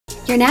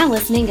You're now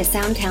listening to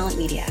Sound Talent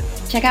Media.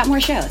 Check out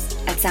more shows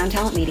at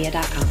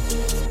soundtalentmedia.com.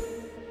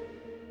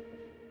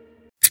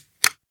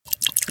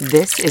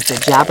 This is the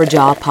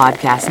Jabberjaw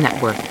Podcast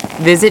Network.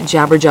 Visit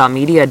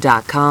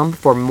jabberjawmedia.com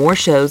for more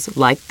shows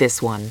like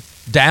this one.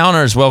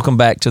 Downers, welcome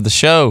back to the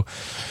show.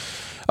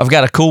 I've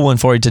got a cool one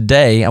for you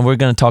today, and we're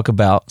going to talk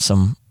about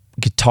some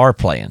guitar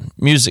playing,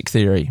 music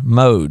theory,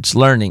 modes,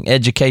 learning,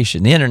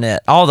 education, the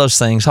internet, all those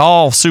things,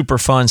 all super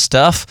fun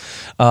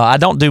stuff. I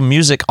don't do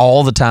music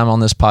all the time on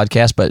this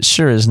podcast, but it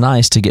sure is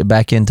nice to get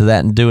back into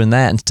that and doing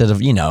that instead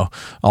of,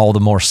 all the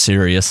more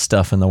serious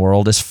stuff in the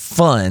world. It's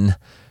fun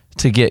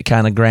to get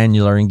kind of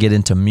granular and get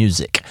into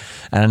music.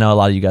 And I know a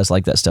lot of you guys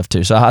like that stuff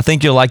too. So I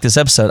think you'll like this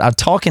episode. I'm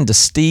talking to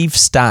Steve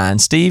Stein.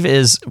 Steve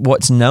is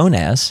what's known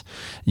as,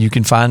 you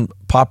can find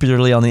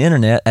popularly on the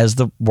internet as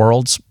the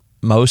world's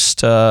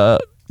most,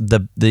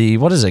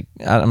 what is it?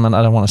 I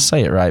don't want to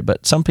say it right,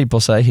 but some people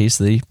say he's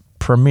the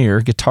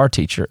premier guitar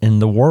teacher in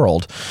the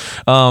world.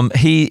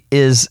 He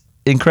is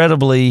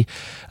incredibly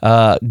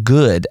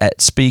good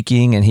at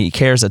speaking, and he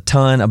cares a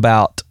ton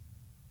about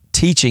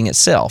teaching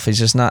itself.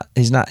 He's not,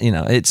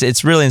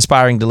 it's really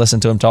inspiring to listen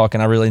to him talk,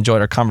 and I really enjoyed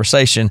our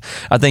conversation.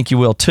 I think you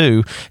will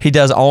too. He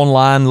does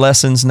online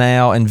lessons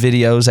now and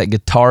videos at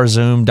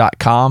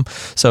guitarzoom.com.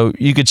 So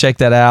you could check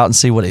that out and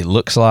see what he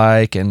looks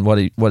like and what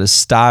his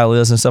style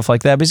is and stuff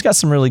like that. But he's got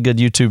some really good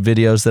YouTube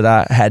videos that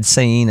I had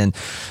seen and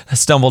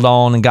stumbled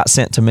on and got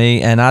sent to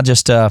me. And I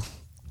just,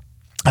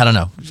 I don't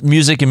know.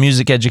 Music and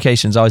music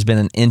education has always been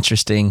an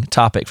interesting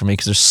topic for me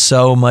because there's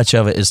so much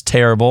of it is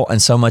terrible and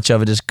so much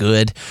of it is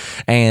good.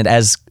 And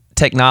as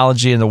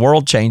technology and the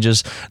world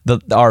changes,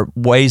 our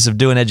ways of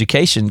doing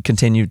education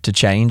continue to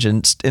change.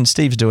 And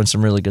Steve's doing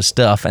some really good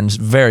stuff, and it's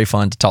very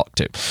fun to talk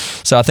to.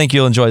 So I think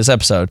you'll enjoy this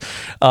episode.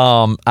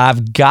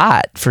 I've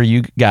got for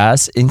you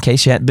guys, in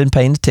case you hadn't been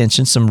paying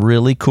attention, some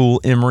really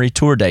cool Emery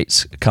tour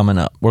dates coming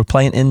up. We're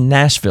playing in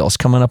Nashville. It's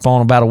coming up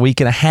on about a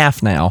week and a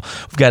half now.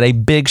 We've got a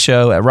big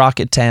show at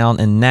Rocket Town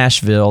in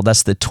Nashville.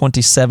 That's the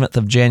 27th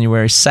of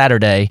January,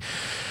 Saturday.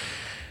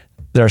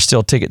 There are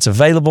still tickets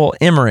available.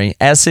 Emery,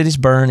 As Cities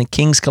Burn, and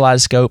King's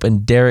Kaleidoscope,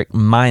 and Derek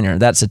Minor.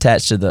 That's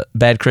attached to the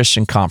Bad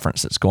Christian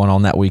Conference that's going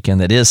on that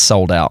weekend that is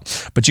sold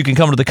out. But you can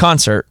come to the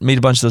concert, meet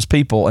a bunch of those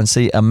people, and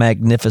see a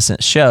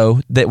magnificent show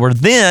that we're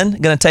then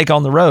going to take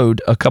on the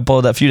road a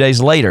few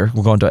days later.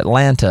 We're going to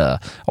Atlanta,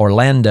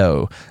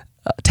 Orlando,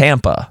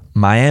 Tampa,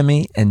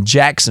 Miami, and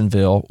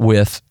Jacksonville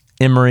with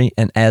Emery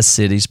and As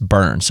Cities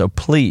Burn. So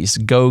please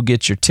go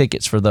get your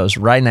tickets for those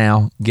right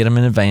now. Get them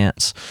in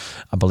advance.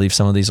 I believe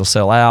some of these will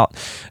sell out.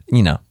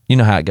 You know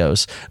how it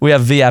goes. We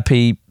have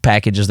VIP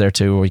packages there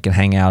too, where we can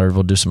hang out, or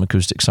we'll do some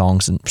acoustic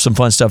songs and some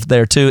fun stuff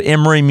there too.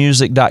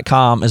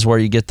 EmeryMusic.com is where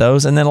you get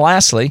those. And then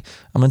lastly,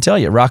 I'm going to tell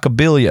you,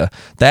 Rockabilia.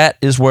 That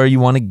is where you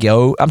want to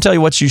go. I'm telling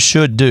you what you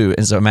should do,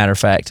 as a matter of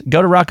fact.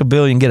 Go to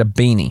Rockabilia and get a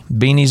beanie.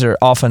 Beanies are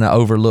often an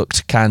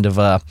overlooked kind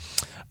of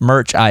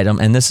merch item,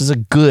 and this is a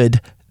good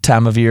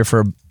time of year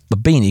for a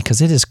beanie because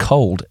it is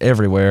cold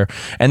everywhere,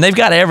 and they've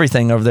got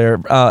everything over there.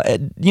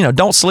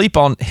 Don't sleep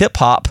on hip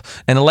hop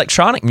and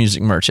electronic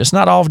music merch. It's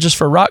not all just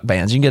for rock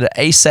bands. You can get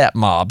an ASAP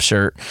Mob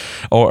shirt,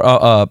 or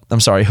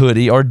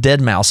hoodie, or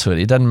Deadmau5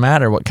 hoodie. It doesn't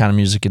matter what kind of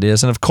music it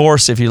is. And of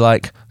course, if you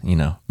like,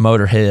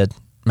 Motorhead,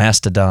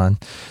 Mastodon,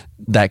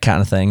 that kind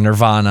of thing,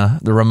 Nirvana,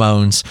 the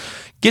Ramones,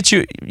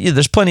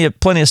 there's plenty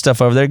of stuff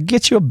over there.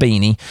 Get you a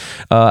beanie.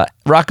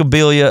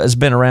 Rockabilia has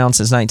been around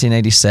since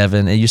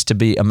 1987. It used to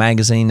be a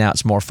magazine. Now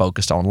it's more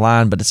focused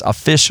online, but it's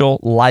official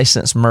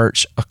licensed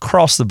merch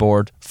across the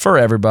board for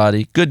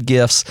everybody. Good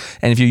gifts.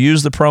 And if you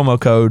use the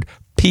promo code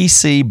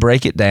PC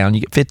Break It Down,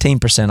 you get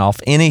 15% off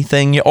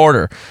anything you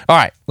order. All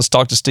right, let's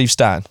talk to Steve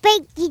Stein.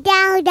 Break it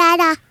down,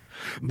 Dada.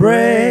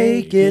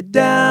 Break it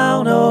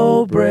down,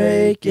 oh,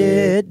 break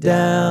it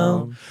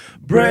down.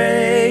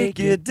 Break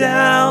it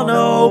down,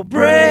 oh,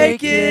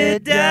 break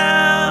it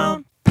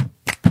down.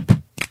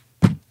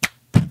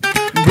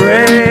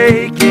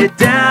 Break it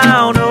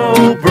down,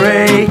 oh,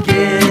 break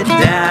it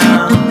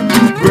down.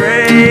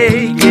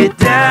 Break it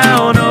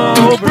down,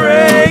 oh,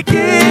 break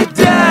it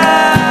down.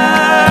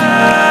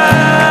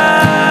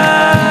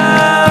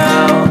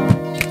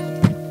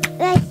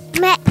 Let's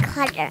make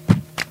color.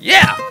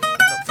 Yeah.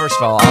 First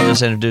of all, I'll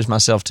just introduce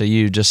myself to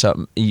you just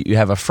so you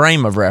have a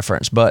frame of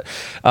reference. But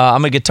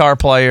I'm a guitar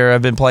player.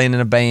 I've been playing in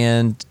a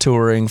band,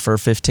 touring for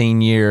 15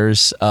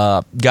 years.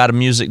 Got a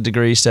music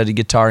degree, studied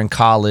guitar in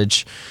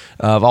college.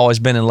 I've always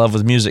been in love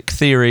with music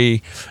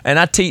theory. And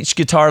I teach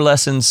guitar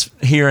lessons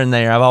here and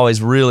there. I've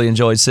always really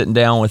enjoyed sitting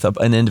down with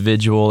an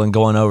individual and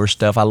going over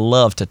stuff. I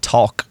love to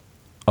talk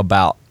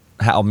about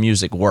how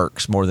music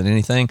works more than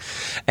anything.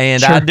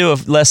 And sure. I do a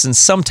lesson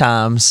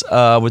sometimes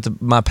with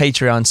my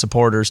Patreon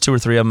supporters, 2 or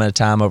 3 of them at a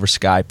time over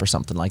Skype or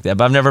something like that.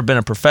 But I've never been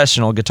a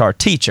professional guitar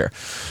teacher,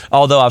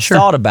 although I've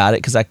thought about it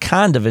because I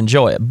kind of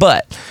enjoy it.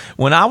 But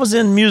when I was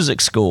in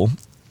music school,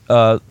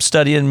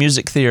 studying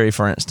music theory,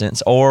 for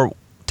instance, or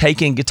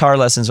taking guitar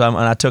lessons when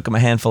I took them a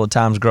handful of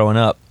times growing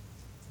up,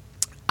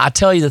 I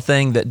tell you the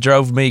thing that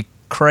drove me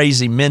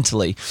crazy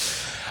mentally.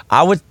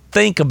 I would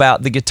think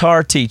about the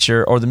guitar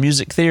teacher or the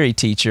music theory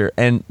teacher,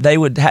 and they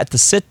would have to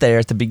sit there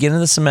at the beginning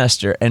of the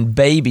semester and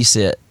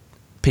babysit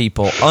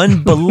people.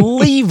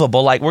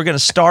 Unbelievable. Like, we're going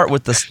to start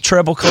with the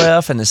treble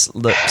clef and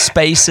the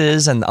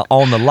spaces and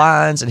on the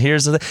lines, and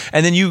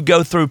and then you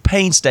go through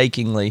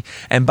painstakingly,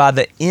 and by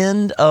the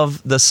end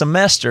of the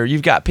semester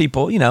you've got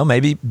people,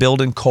 maybe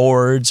building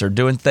chords or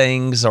doing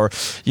things, or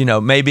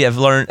maybe I've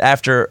learned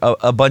after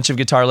a bunch of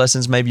guitar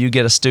lessons, maybe you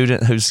get a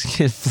student who's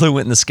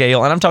fluent in the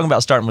scale, and I'm talking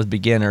about starting with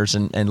beginners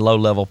and low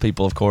level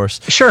people, of course.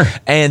 Sure.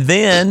 And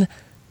then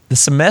the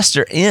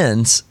semester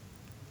ends,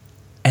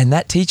 and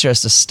that teacher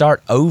has to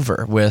start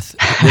over with,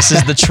 this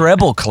is the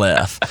treble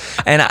clef.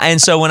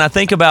 And so when I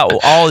think about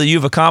all that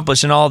you've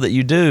accomplished and all that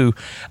you do,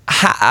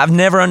 I've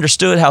never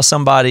understood how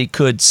somebody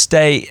could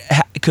stay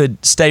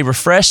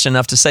refreshed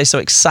enough to stay so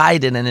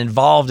excited and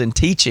involved in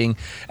teaching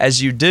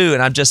as you do.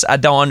 And I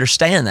don't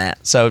understand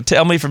that. So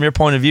tell me from your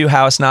point of view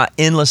how it's not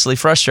endlessly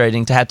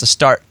frustrating to have to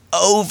start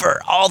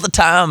over all the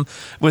time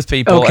with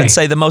people and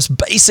say the most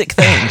basic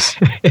things.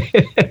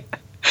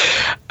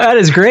 That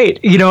is great.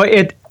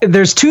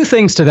 There's two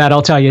things to that,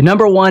 I'll tell you.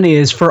 Number one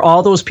is for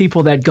all those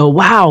people that go,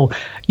 wow,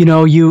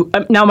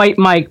 now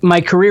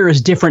my career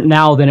is different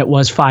now than it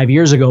was 5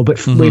 years ago. But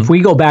if we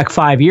go back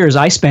 5 years,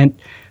 I spent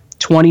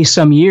 20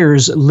 some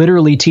years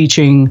literally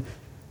teaching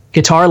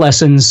guitar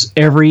lessons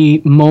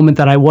every moment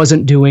that I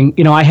wasn't doing.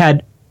 I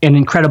had an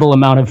incredible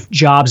amount of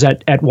jobs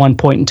at one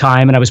point in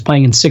time, and I was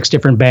playing in 6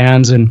 different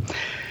bands and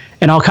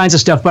all kinds of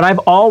stuff. But I've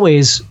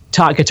always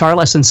taught guitar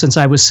lessons since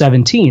I was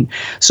 17.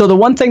 So the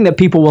one thing that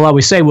people will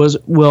always say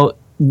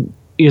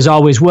is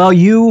always, well,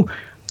 you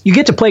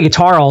get to play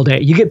guitar all day.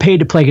 You get paid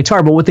to play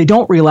guitar. But what they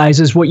don't realize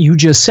is what you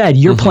just said.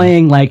 You're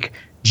playing like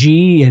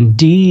G and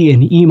D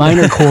and E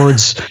minor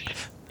chords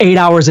 8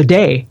 hours a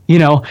day,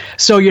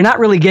 So you're not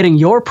really getting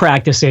your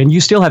practice in.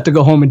 You still have to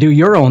go home and do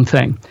your own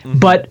thing.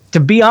 But to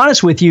be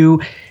honest with you,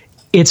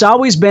 it's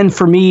always been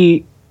for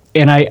me,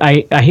 and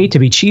I hate to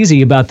be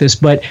cheesy about this,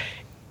 but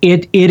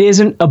it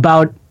isn't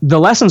about, the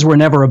lessons were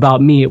never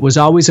about me. It was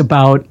always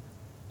about,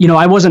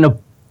 I wasn't a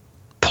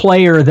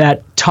player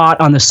that taught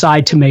on the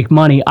side to make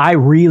money. I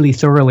really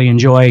thoroughly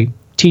enjoy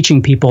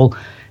teaching people,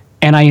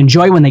 and I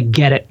enjoy when they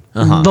get it.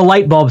 The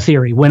light bulb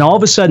theory, when all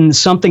of a sudden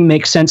something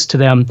makes sense to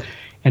them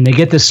and they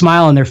get this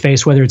smile on their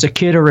face, whether it's a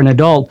kid or an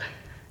adult,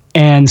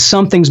 and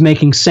something's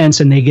making sense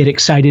and they get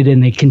excited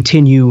and they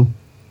continue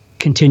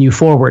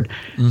forward.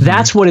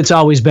 That's what it's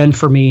always been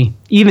for me,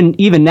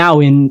 even now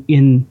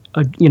in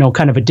a,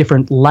 kind of a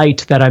different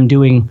light that I'm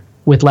doing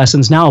with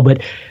lessons now.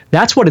 But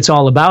that's what it's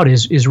all about,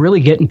 is really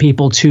getting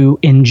people to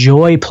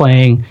enjoy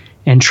playing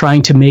and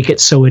trying to make it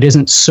so it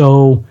isn't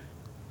so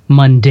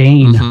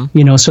mundane,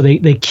 so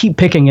they keep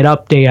picking it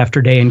up day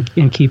after day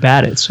and keep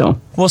at it. So,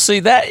 well,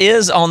 see, that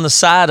is on the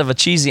side of a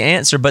cheesy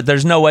answer, but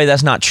there's no way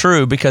that's not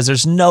true, because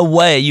there's no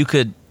way you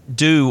could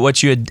do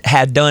what you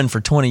had done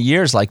for 20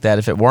 years like that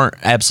if it weren't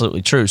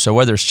absolutely true. So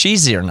whether it's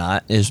cheesy or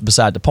not is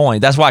beside the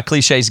point. That's why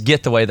cliches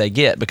get the way they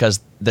get, because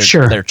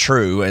they're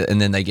true,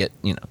 and then they get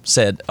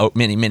said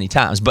many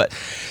times. But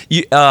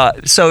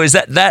so is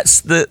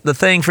that's the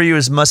thing for you,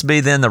 must be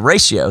then the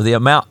ratio,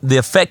 the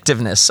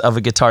effectiveness of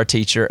a guitar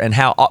teacher, and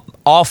how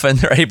often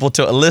they're able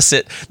to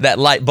elicit that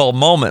light bulb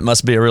moment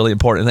must be a really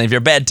important thing. If you're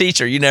a bad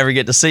teacher, you never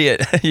get to see it.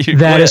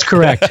 That is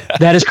correct.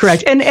 That is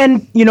correct.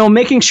 And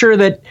making sure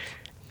that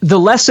the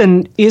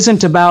lesson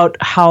isn't about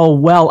how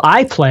well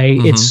I play,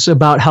 it's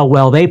about how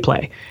well they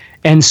play.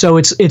 And so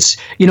it's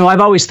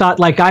I've always thought,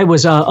 like, I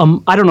was I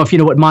don't know if you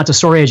know what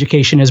Montessori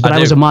education is, but I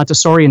was a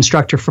Montessori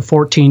instructor for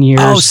 14 years.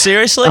 Oh,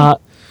 seriously?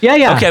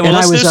 Yeah. Okay, well,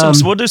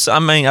 we'll do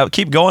some, I'll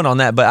keep going on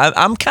that, but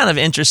I'm kind of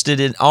interested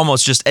in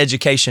almost just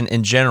education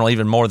in general,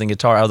 even more than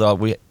guitar, although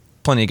we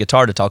plenty of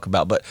guitar to talk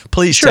about, but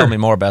please tell me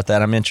more about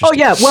that. I'm interested. Oh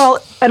yeah,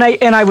 well, and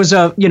I was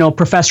a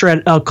professor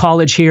at a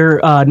college here,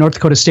 North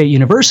Dakota State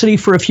University,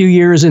 for a few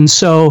years, and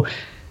so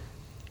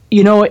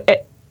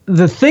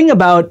the thing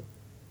about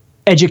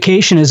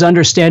education is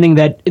understanding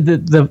that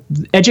the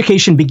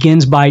education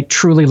begins by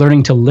truly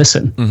learning to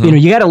listen.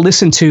 You got to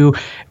listen to,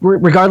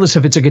 regardless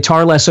if it's a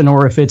guitar lesson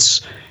or if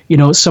it's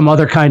some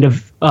other kind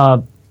of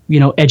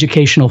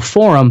educational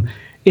forum.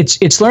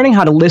 It's learning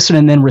how to listen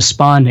and then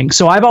responding.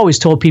 So I've always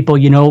told people,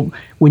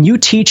 when you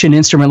teach an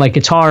instrument like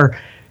guitar,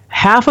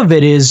 half of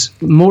it is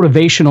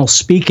motivational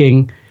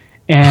speaking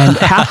and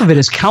half of it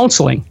is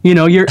counseling.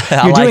 You're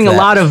doing a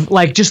lot of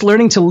just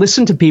learning to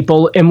listen to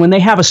people, and when they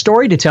have a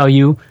story to tell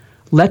you,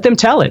 let them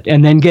tell it,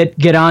 and then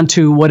get on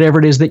to whatever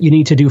it is that you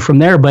need to do from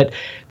there. But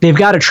they've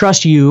got to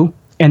trust you,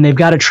 and they've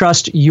got to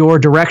trust your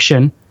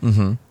direction,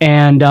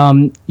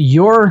 and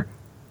you're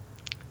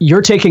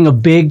taking a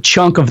big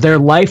chunk of their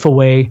life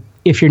away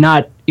if you're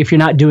not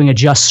doing a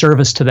just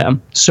service to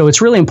them. So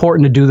it's really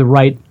important to do the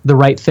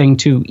right thing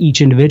to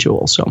each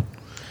individual.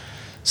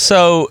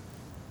 So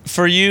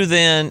for you,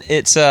 then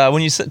it's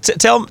when you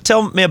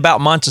tell me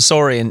about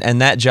Montessori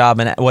and that job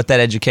and what that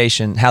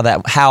education,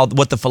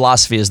 what the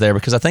philosophy is there,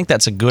 because I think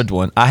that's a good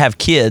one. I have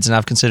kids and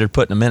I've considered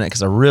putting them in it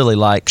because I really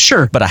like.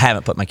 Sure. But I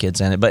haven't put my kids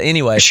in it. But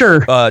anyway,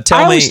 sure.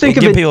 Tell me,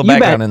 give people a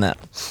background in that.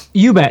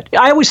 You bet.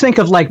 I always think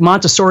of like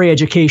Montessori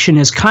education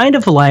as kind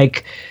of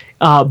like.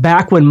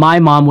 Back when my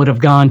mom would have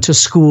gone to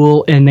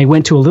school and they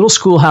went to a little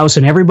schoolhouse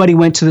and everybody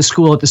went to the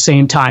school at the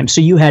same time.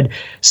 So you had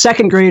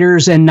second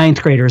graders and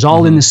ninth graders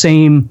all in the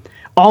same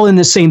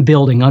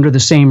building under the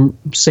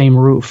same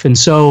roof. And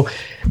so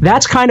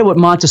that's kind of what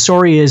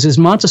Montessori is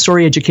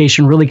Montessori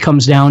education really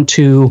comes down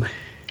to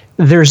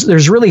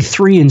there's really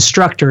three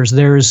instructors.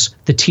 There's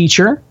the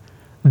teacher,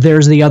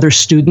 there's the other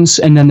students,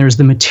 and then there's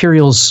the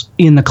materials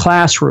in the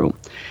classroom.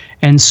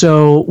 And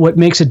so what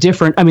makes it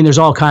different, I mean, there's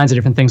all kinds of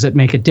different things that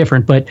make it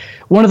different, but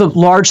one of the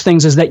large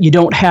things is that you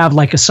don't have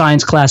like a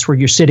science class where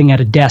you're sitting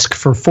at a desk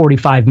for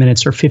 45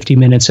 minutes or 50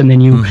 minutes and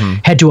then you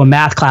head to a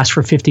math class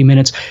for 50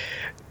 minutes.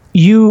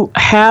 You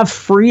have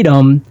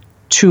freedom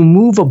to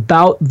move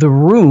about the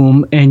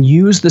room and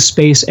use the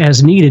space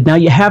as needed. Now,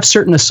 you have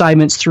certain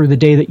assignments through the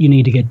day that you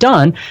need to get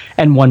done,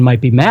 and one might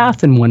be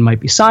math, and one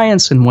might be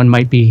science, and one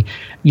might be,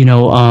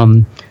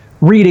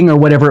 reading or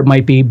whatever it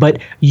might be, but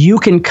you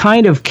can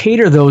kind of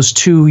cater those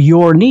to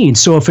your needs.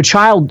 So if a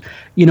child,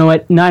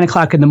 at 9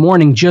 o'clock in the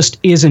morning just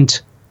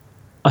isn't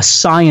a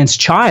science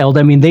child,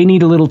 I mean, they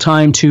need a little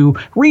time to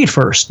read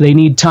first. They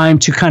need time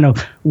to kind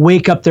of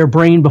wake up their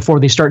brain before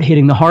they start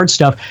hitting the hard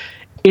stuff.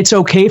 It's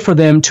okay for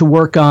them to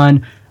work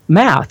on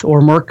math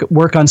or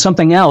work on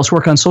something else,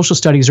 work on social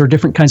studies or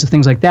different kinds of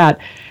things like that.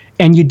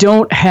 And you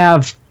don't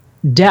have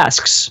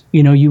desks.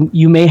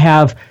 You may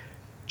have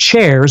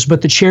chairs,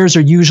 but the chairs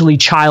are usually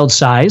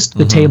child-sized.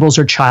 The tables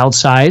are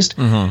child-sized.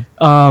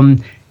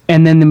 And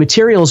then the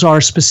materials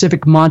are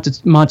specific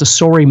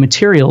Montessori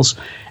materials.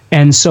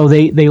 And so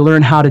they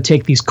learn how to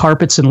take these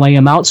carpets and lay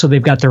them out so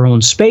they've got their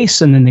own space,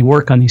 and then they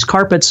work on these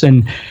carpets.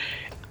 And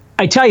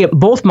I tell you,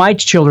 both my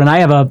children, I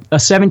have a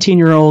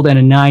 17-year-old and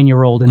a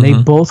 9-year-old, and they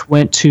both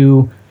went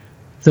to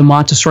the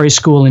Montessori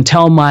school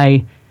until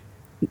my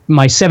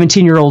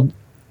 17-year-old,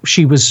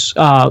 she was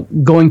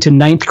going to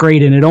 9th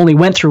grade, and it only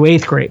went through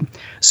 8th grade.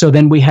 So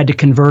then we had to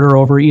convert her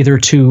over either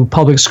to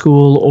public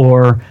school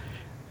or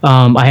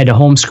I had to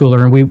homeschool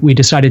her, and we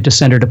decided to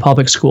send her to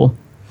public school.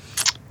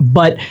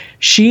 But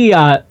she,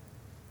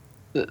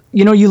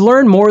 you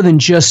learn more than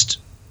just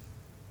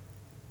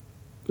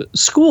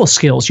school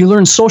skills. You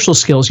learn social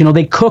skills.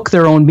 They cook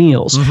their own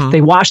meals. They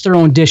wash their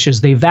own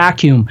dishes. They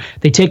vacuum.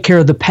 They take care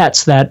of the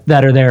pets that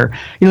are there.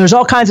 There's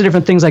all kinds of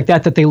different things like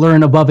that they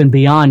learn above and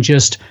beyond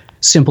just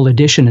simple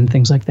addition and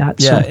things like that.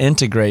 Yeah, so,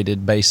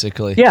 integrated,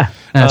 basically. Yeah,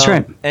 that's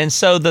right. And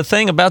so the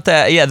thing about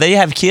that, they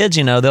have kids,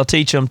 they'll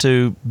teach them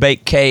to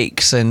bake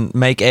cakes and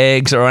make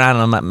eggs, or I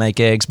don't know, not make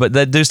eggs, but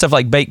they do stuff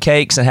like bake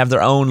cakes and have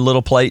their own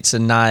little plates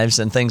and knives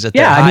and things at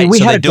their height, we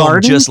so had they a do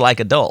garden. them just like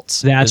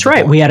adults. That's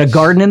right. We had a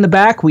garden in the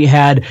back. We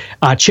had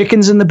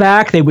chickens in the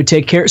back. They would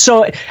take care.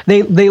 So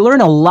they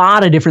learn a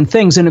lot of different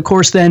things. And of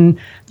course, then,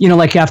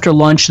 like after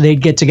lunch,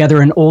 they'd get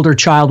together, an older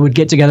child would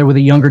get together with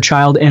a younger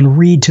child and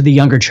read to the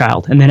younger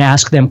child and then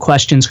ask them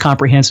questions,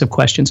 comprehensive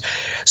questions.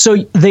 So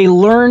they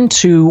learn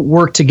to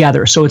work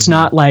together. So it's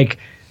not like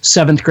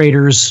 7th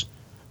graders,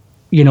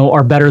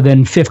 are better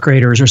than 5th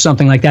graders or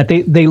something like that.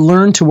 They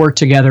learn to work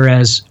together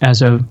as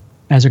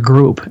a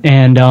group.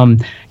 And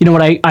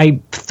what I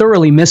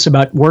thoroughly miss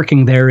about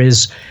working there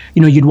is,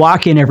 you'd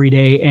walk in every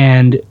day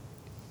and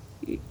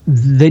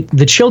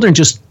the children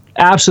just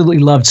absolutely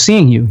loved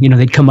seeing you.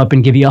 They'd come up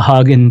and give you a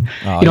hug, and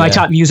I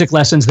taught music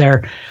lessons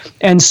there.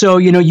 And so,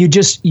 you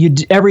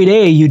every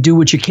day you do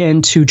what you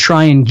can to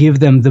try and give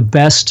them the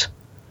best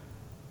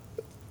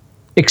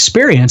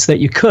experience that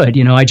you could.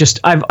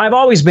 I've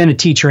always been a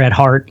teacher at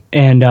heart,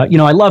 and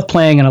I love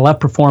playing and I love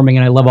performing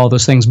and I love all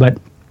those things, but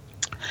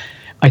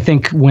I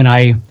think when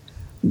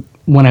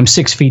I'm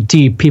 6 feet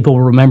deep, people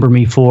will remember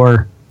me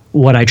for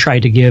what I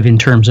tried to give in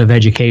terms of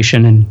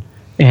education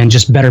and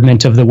just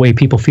betterment of the way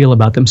people feel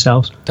about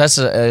themselves. That's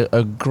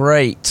a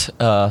great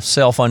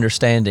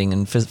self-understanding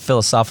and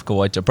philosophical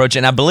way to approach it.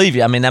 And I believe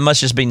you. I mean, that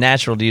must just be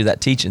natural to you, that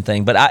teaching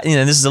thing. But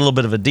this is a little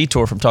bit of a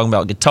detour from talking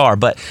about guitar.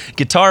 But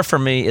guitar for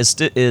me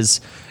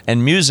is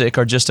and music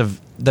are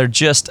they're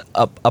just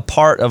a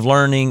part of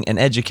learning and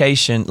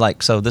education.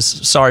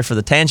 Sorry for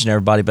the tangent,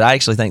 everybody, but I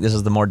actually think this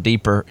is the more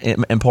deeper,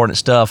 important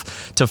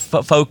stuff to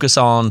focus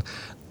on.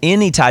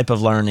 Any type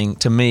of learning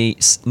to me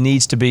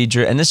needs to be,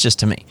 and it's just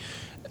to me.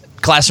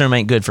 Classroom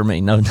ain't good for me.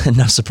 No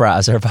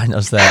surprise. Everybody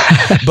knows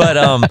that.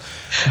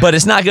 But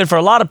it's not good for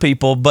a lot of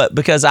people. But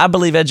because I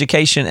believe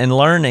education and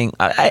learning,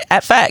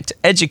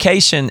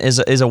 education is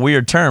a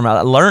weird term.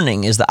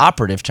 Learning is the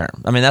operative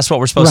term. I mean, that's what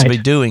we're supposed to be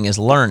doing, is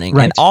learning.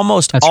 Right. And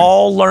almost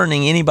all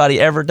learning anybody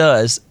ever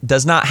does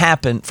not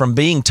happen from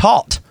being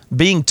taught.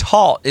 being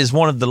taught is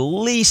one of the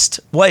least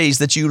ways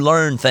that you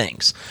learn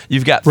things.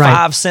 You've got Right.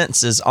 5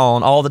 senses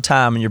on all the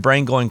time and your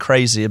brain going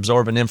crazy,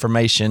 absorbing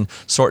information,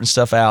 sorting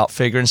stuff out,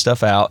 figuring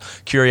stuff out,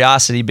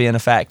 curiosity being a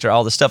factor,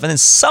 all this stuff. And then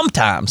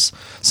sometimes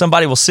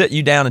somebody will sit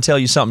you down and tell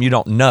you something you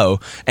don't know.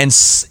 And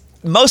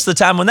most of the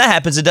time when that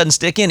happens, it doesn't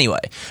stick anyway.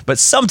 But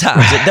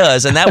sometimes it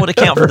does. And that would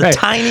account for the Right.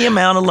 tiny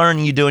amount of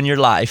learning you do in your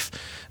life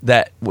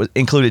that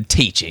included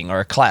teaching or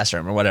a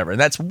classroom or whatever. And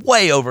that's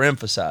way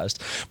overemphasized.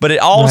 But it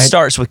all Right.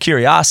 starts with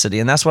curiosity.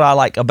 And that's what I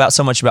like about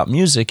so much about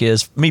music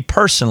is, me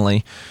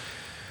personally,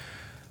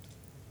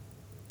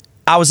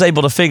 I was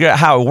able to figure out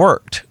how it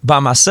worked by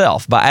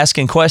myself, by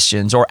asking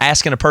questions or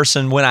asking a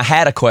person when I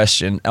had a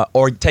question,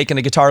 or taking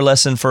a guitar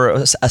lesson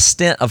for a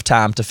stint of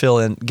time to fill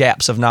in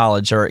gaps of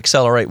knowledge or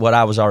accelerate what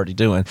I was already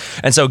doing.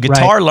 And so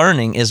guitar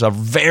learning is a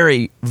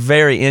very,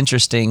 very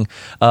interesting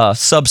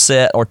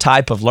subset or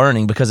type of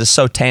learning because it's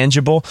so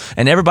tangible.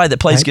 And everybody that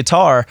plays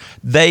guitar,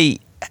 they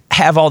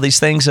have all these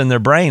things in their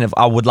brain of,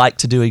 I would like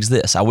to do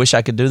this. I wish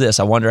I could do this.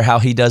 I wonder how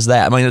he does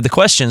that. I mean, the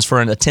questions for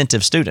an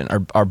attentive student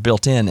are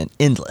built in and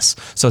endless.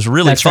 So it's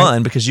really That's fun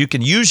right. because you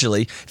can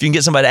usually, if you can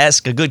get somebody to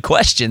ask a good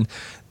question,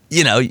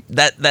 you know,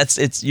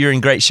 you're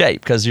in great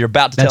shape because you're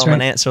about to That's tell them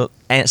right. an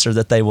answer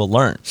that they will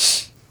learn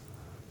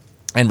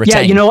and retain.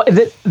 Yeah, you know,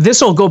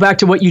 this will go back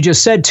to what you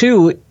just said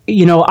too.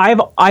 You know, I've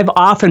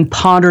often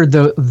pondered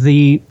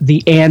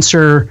the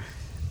answer.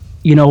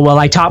 You know, well,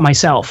 I taught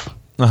myself.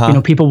 You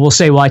know, people will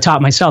say, well, I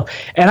taught myself.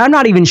 And I'm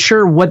not even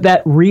sure what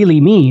that really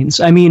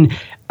means. I mean,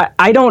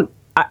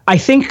 I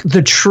think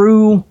the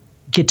true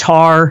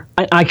guitar,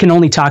 I can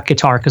only talk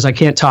guitar because I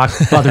can't talk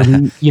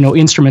other,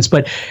 instruments.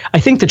 But I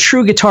think the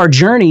true guitar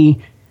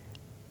journey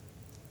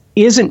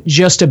isn't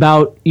just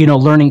about,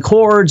 learning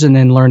chords and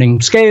then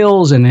learning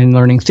scales and then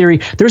learning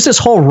theory. There's this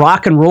whole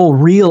rock and roll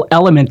real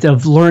element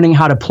of learning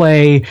how to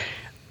play,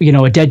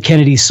 a Dead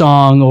Kennedy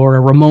song or a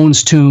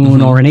Ramones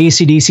tune or an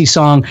AC/DC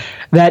song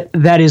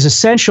that is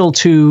essential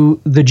to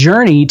the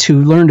journey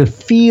to learn to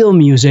feel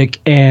music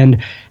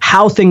and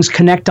how things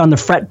connect on the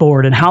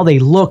fretboard and how they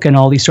look and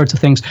all these sorts of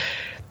things.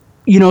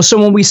 So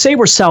when we say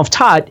we're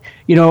self-taught,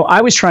 I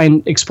always try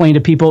and explain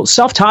to people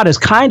self-taught is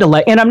kind of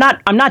like, and I'm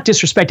not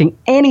disrespecting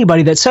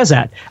anybody that says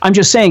that. I'm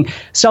just saying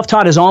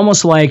self-taught is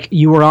almost like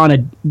you were on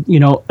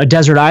a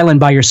desert island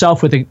by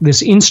yourself with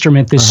this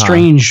instrument, this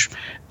strange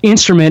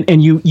instrument,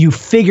 and you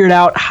figured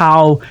out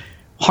how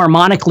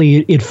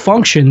harmonically it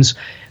functions.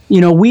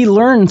 We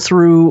learn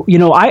through,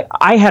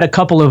 I had a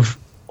couple of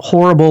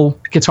horrible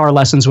guitar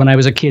lessons when I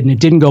was a kid and it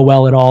didn't go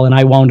well at all. And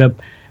I wound up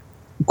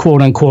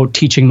quote unquote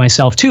teaching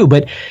myself too.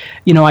 But,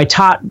 I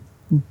taught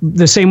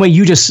the same way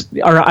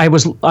I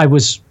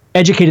was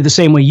educated the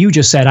same way you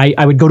just said.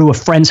 I would go to a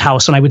friend's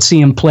house and I would see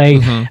him play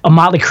a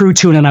Motley Crue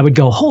tune and I would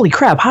go, holy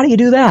crap, how do you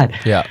do that?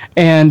 Yeah.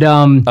 And,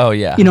 and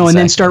then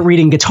exactly. start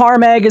reading guitar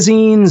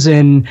magazines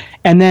and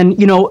then,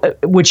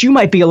 which you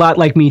might be a lot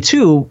like me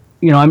too.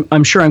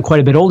 I'm sure I'm quite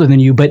a bit older than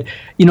you, but,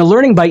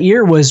 learning by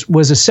ear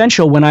was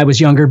essential when I was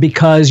younger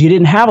because you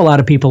didn't have a lot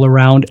of people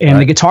around and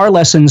the guitar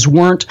lessons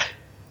weren't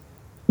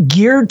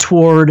geared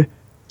toward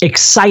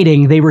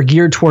exciting. They were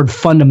geared toward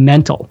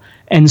fundamental.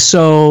 And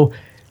so,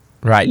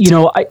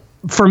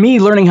 for me,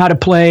 learning how to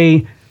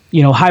play,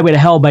 Highway to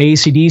Hell by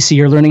AC/DC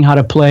or learning how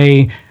to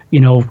play,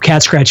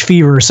 Cat Scratch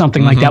Fever or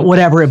something like that,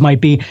 whatever it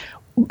might be.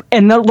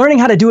 And learning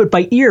how to do it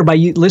by ear, by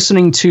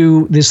listening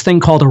to this thing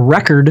called a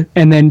record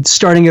and then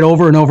starting it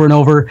over and over and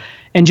over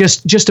and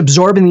just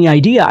absorbing the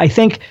idea. I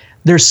think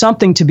there's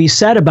something to be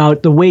said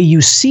about the way you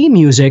see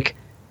music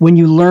when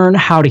you learn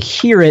how to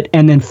hear it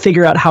and then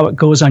figure out how it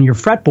goes on your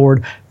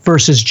fretboard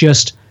versus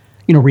just,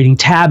 reading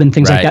tab and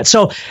things like that.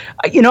 So,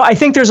 I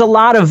think there's a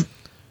lot of,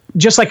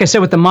 just like I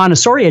said with the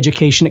Montessori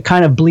education, it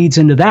kind of bleeds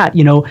into that.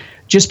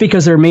 Just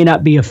because there may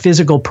not be a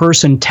physical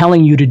person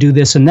telling you to do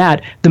this and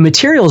that, the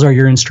materials are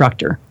your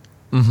instructor.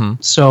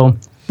 So,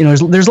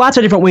 there's lots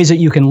of different ways that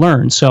you can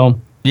learn. So.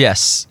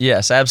 Yes,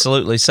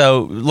 absolutely.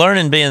 So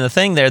learning being the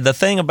thing there, the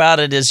thing about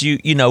it is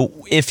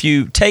if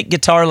you take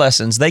guitar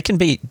lessons, they can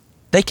be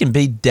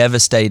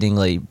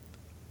devastatingly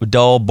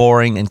dull,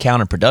 boring, and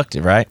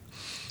counterproductive, right?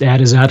 That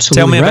is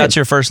absolutely Tell me right. about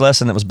your first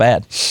lesson that was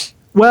bad.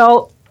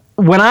 Well,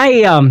 when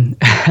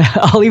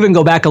I'll even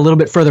go back a little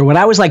bit further. When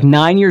I was like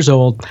 9 years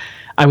old,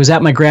 I was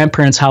at my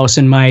grandparents' house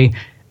and my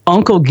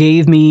uncle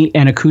gave me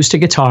an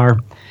acoustic guitar.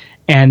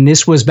 And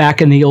this was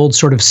back in the old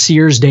sort of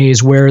Sears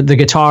days where the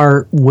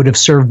guitar would have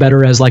served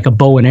better as like a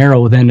bow and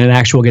arrow than an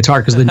actual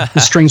guitar because the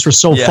strings were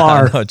so Yeah, I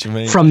far know what you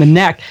mean. from the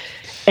neck.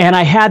 And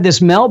I had this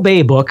Mel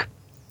Bay book.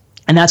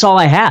 And that's all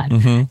I had.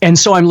 And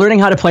so I'm learning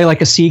how to play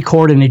like a C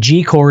chord and a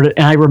G chord.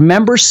 And I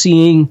remember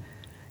seeing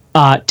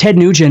Ted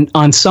Nugent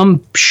on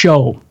some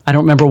show. I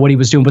don't remember what he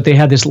was doing, but they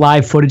had this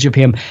live footage of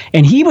him.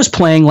 And he was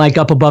playing like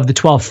up above the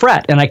 12th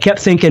fret. And I kept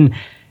thinking,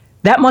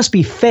 that must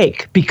be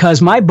fake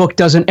because my book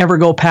doesn't ever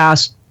go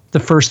past the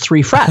first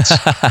 3 frets.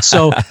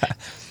 So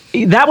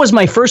that was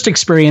my first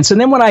experience.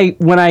 And then when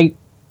I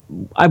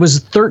was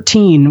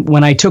 13,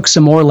 when I took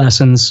some more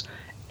lessons,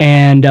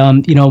 And,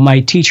 my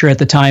teacher at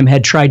the time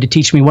had tried to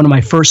teach me, one of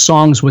my first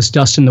songs was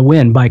Dust in the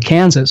Wind by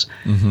Kansas.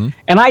 Mm-hmm.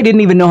 And I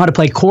didn't even know how to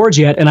play chords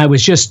yet. And I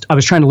was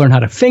trying to learn how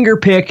to finger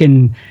pick.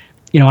 And,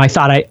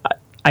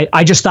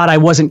 I just thought I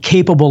wasn't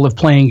capable of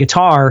playing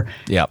guitar.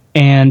 Yep.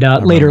 And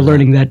later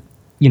learning that,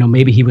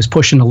 maybe he was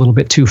pushing a little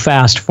bit too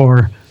fast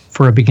for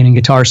a beginning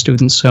guitar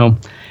student. So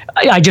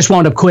I just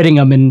wound up quitting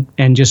him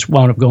and just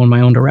wound up going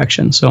my own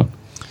direction. So.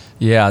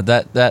 Yeah,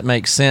 that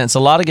makes sense.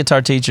 A lot of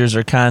guitar teachers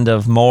are kind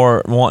of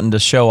more wanting to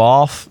show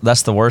off.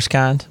 That's the worst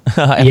kind.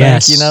 I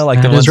yes, think,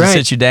 like the ones that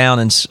sit you down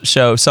and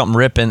show something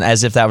ripping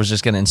as if that was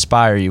just going to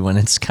inspire you, when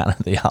it's kind of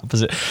the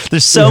opposite.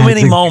 There's so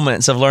many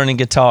moments of learning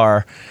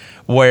guitar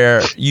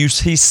where you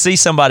see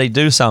somebody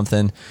do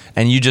something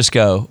and you just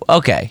go,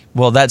 okay,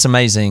 well, that's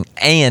amazing.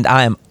 And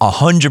I am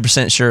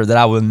 100% sure that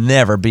I will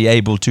never be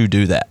able to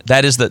do that.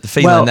 That is the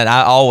feeling that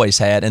I always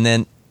had. And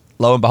then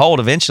lo and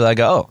behold, eventually I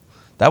go, oh,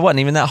 that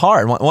wasn't even that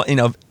hard.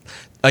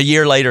 A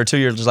year later, 2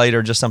 years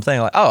later, just something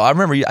like, oh, I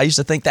remember I used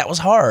to think that was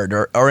hard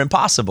or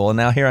impossible, and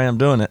now here I am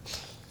doing it.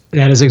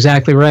 That is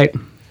exactly right.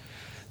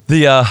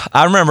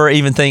 I remember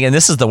even thinking,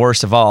 this is the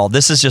worst of all.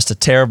 This is just a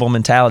terrible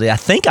mentality. I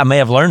think I may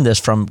have learned this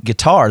from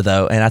guitar,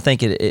 though, and I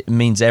think it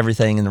means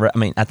everything.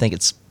 I think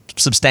it's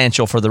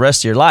substantial for the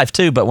rest of your life,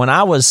 too. But when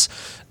I was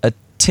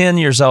 10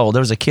 years old,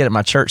 there was a kid at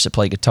my church that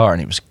played guitar, and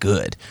he was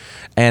good.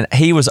 And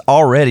he was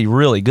already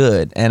really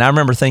good. And I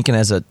remember thinking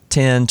as a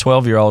 10,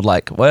 12-year-old,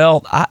 like,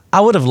 well,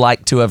 I would have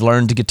liked to have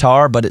learned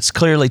guitar, but it's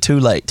clearly too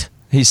late.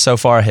 He's so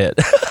far ahead.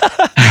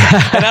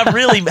 And I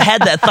really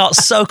had that thought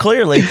so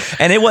clearly.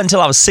 And it wasn't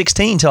until I was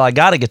 16 till I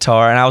got a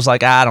guitar, and I was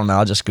like, I don't know,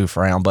 I'll just goof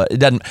around. But it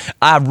doesn't.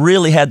 I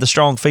really had the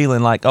strong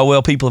feeling like, oh,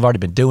 well, people have already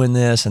been doing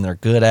this, and they're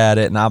good at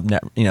it, and I've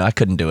never, I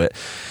couldn't do it.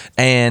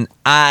 And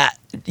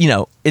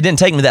it didn't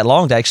take me that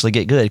long to actually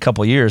get good. A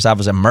couple of years, I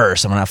was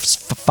immersed. And when I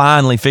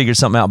finally figured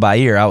something out by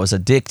ear, I was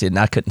addicted, and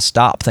I couldn't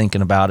stop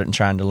thinking about it and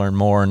trying to learn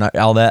more and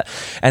all that.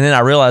 And then I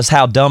realized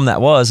how dumb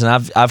that was,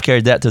 and I've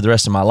carried that through the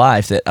rest of my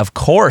life. That of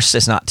course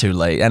it's not too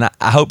late, and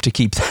I hope to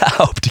keep that. I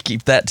hope to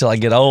keep that till I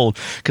get old,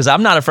 because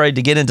I'm not afraid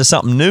to get into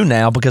something new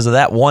now because of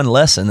that one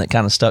lesson that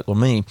kind of stuck with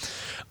me.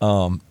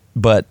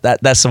 But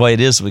that's the way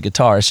it is with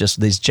guitar. It's just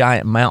these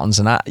giant mountains,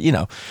 and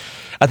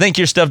I think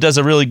your stuff does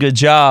a really good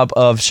job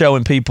of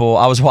showing people.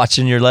 I was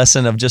watching your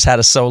lesson of just how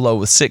to solo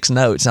with 6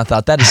 notes, and I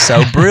thought that is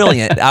so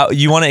brilliant.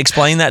 You want to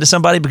explain that to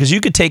somebody? Because you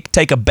could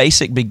take a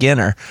basic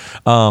beginner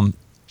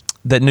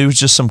that knew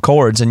just some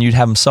chords, and you'd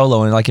have them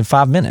soloing like in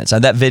 5 minutes.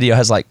 And that video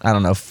has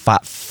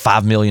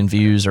 5 million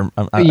views or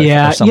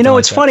yeah. Or something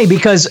It's funny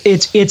because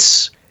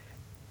it's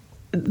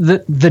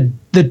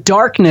the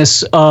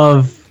darkness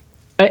of.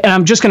 And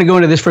I'm just going to go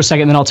into this for a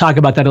second, and then I'll talk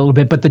about that a little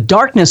bit. But the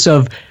darkness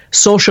of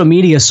social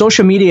media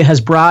has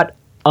brought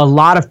a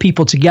lot of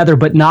people together,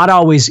 but not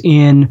always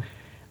in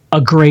a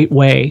great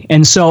way.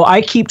 And so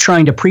I keep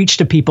trying to preach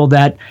to people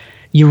that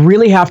you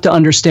really have to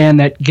understand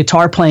that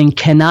guitar playing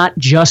cannot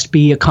just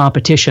be a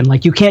competition.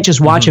 Like, you can't just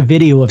watch a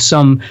video of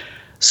some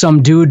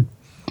dude,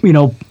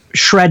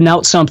 shredding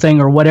out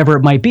something or whatever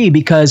it might be,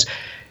 because,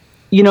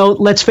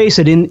 let's face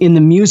it, in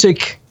the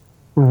music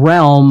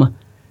realm,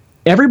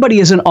 everybody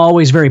isn't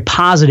always very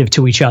positive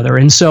to each other.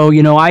 And so,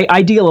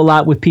 I deal a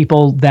lot with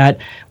people that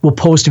will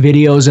post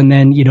videos and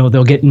then,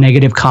 they'll get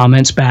negative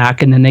comments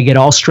back, and then they get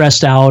all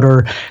stressed out,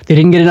 or they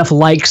didn't get enough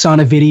likes on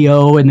a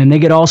video, and then they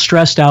get all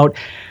stressed out.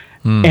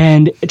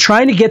 And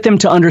trying to get them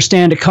to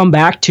understand, to come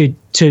back to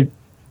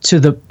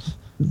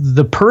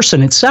the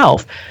person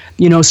itself.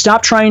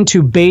 Stop trying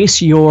to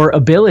base your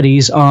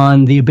abilities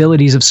on the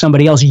abilities of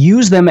somebody else.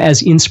 Use them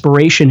as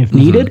inspiration if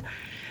needed.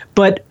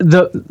 But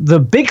the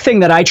big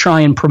thing that I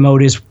try and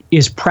promote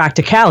is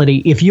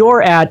practicality. If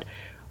you're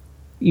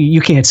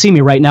you can't see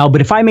me right now, but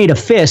if I made a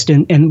fist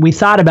and we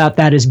thought about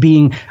that as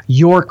being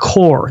your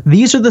core,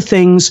 these are the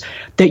things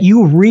that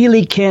you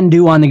really can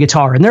do on the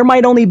guitar. And there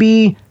might only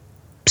be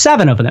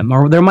 7 of them,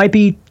 or there might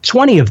be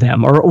 20 of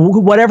them, or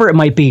whatever it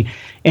might be.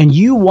 And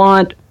you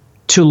want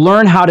to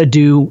learn how to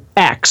do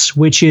X,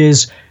 which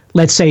is,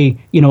 let's say,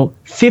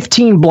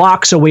 15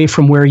 blocks away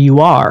from where you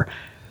are.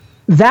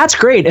 That's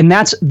great, and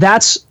that's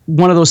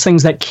one of those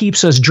things that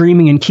keeps us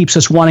dreaming and keeps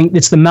us wanting.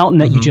 It's the mountain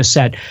that you just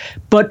said.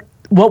 But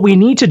what we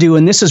need to do,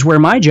 and this is where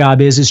my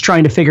job is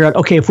trying to figure out,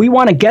 okay, if we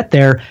want to get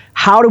there,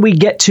 how do we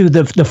get to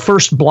the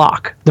first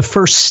block, the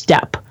first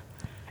step?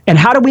 And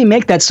how do we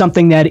make that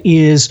something that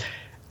is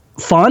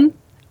fun,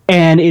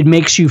 and it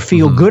makes you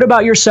feel good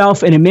about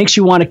yourself, and it makes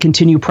you want to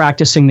continue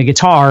practicing the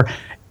guitar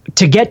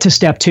to get to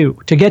step 2,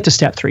 to get to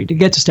step 3, to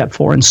get to step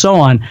 4, and so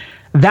on.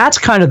 That's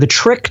kind of the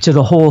trick to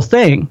the whole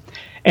thing.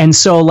 And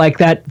so, like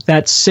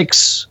that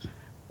 6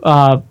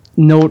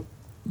 note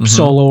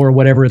solo or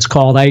whatever it's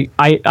called, I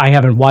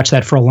haven't watched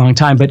that for a long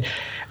time. But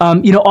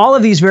all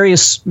of these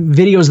various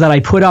videos that I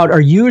put out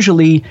are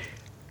usually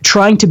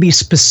trying to be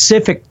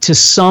specific to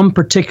some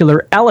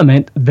particular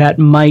element that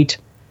might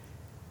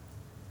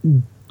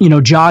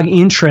jog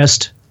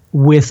interest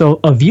with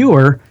a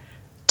viewer,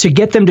 to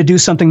get them to do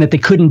something that they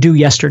couldn't do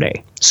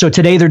yesterday. So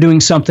today they're doing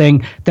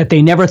something that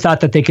they never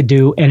thought that they could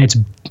do, and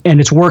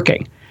it's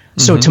working.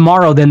 So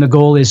tomorrow, then the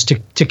goal is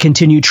to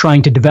continue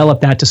trying to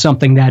develop that to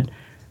something that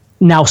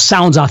now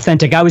sounds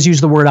authentic. I always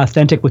use the word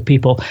authentic with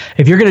people.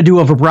 If you're going to do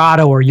a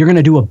vibrato or you're going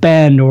to do a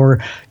bend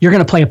or you're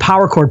going to play a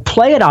power chord,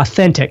 play it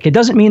authentic. It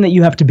doesn't mean that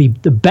you have to be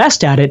the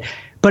best at it,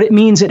 but it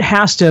means it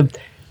has to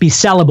be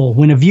sellable.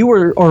 When a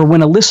viewer or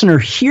when a listener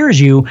hears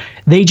you,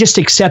 they just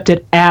accept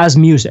it as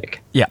music.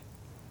 Yeah.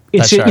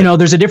 It's, right.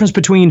 There's a difference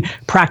between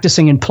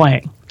practicing and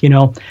playing,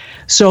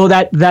 So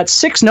that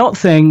 6-note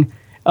thing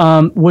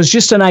was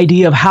just an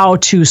idea of how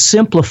to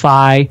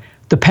simplify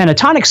the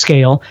pentatonic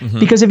scale,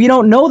 because if you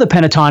don't know the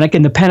pentatonic,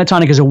 and the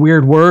pentatonic is a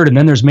weird word, and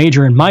then there's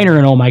major and minor,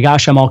 and oh my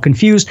gosh, I'm all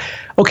confused.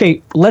 Okay,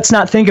 let's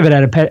not think of it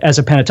as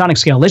a pentatonic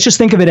scale. Let's just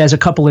think of it as a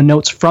couple of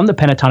notes from the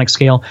pentatonic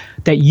scale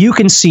that you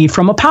can see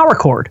from a power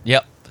chord.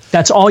 Yep.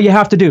 That's all you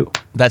have to do.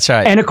 That's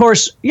right. And of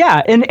course,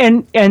 yeah,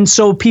 and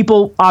so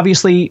people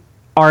obviously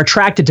are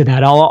attracted to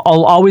that. I'll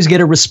always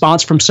get a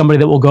response from somebody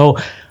that will go,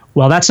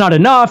 well, that's not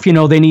enough.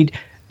 They need,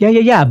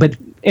 yeah. But,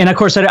 and of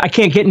course, I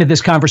can't get into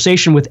this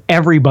conversation with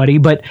everybody,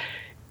 but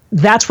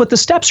that's what the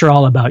steps are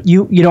all about.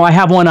 I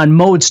have one on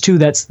modes too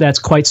that's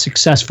quite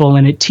successful,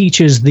 and it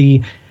teaches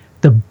the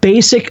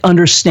basic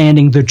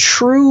understanding, the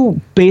true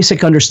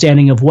basic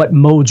understanding of what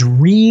modes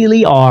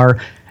really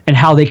are and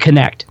how they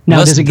connect. Now,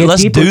 does it get deeper?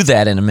 Let's do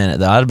that in a minute,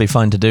 though. That'd be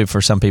fun to do for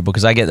some people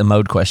because I get the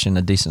mode question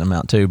a decent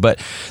amount too. But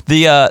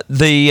I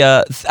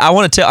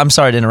want to tell. I'm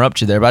sorry to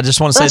interrupt you there, but I just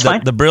want to say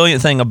the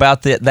brilliant thing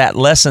about that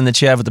lesson that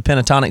you have with the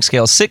pentatonic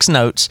scale, 6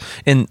 notes,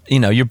 and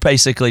you're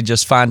basically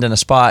just finding a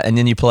spot, and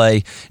then you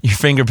play your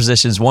finger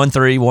positions 1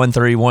 3 1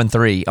 3 1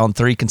 3 on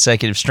 3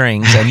 consecutive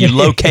strings, and you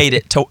locate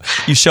it.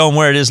 You show them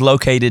where it is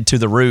located to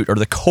the root or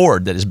the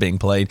chord that is being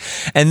played,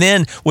 and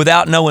then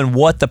without knowing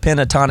what the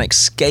pentatonic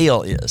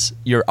scale is,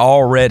 you're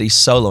already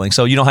soloing.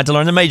 So you don't have to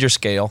learn the major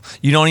scale.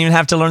 You don't even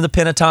have to learn the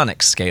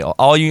pentatonic scale.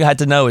 All you had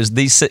to know is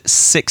these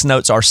 6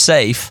 notes are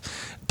safe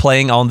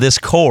playing on this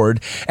chord,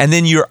 and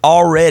then you're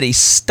already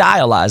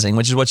stylizing,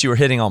 which is what you were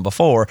hitting on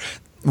before.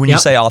 When you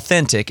say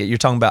authentic, you're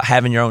talking about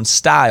having your own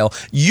style.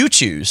 You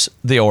choose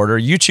the order.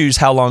 You choose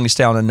how long you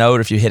stay on a note,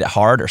 if you hit it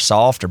hard or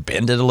soft or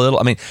bend it a little.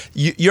 I mean,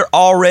 you're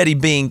already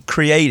being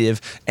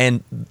creative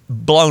and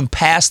blown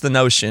past the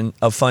notion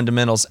of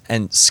fundamentals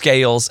and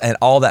scales and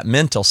all that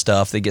mental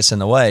stuff that gets in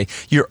the way.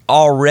 You're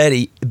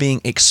already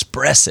being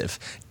expressive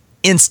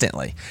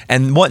instantly.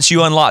 And once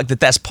you unlock that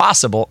that's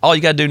possible, all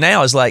you got to do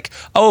now is like,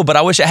 oh, but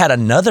I wish I had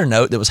another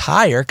note that was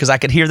higher because I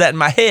could hear that in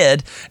my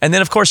head. And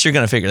then of course you're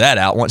going to figure that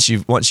out once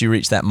you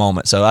reach that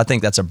moment. So I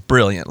think that's a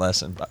brilliant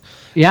lesson.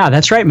 Yeah,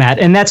 that's right, Matt.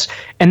 And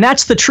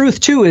that's the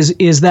truth too,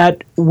 is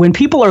that when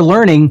people are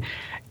learning,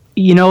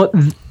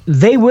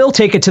 they will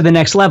take it to the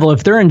next level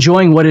if they're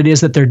enjoying what it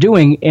is that they're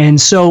doing. And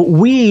so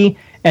we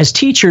as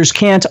teachers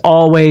can't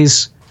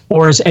always,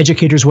 or as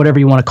educators, whatever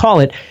you want to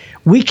call it,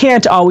 we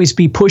can't always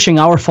be pushing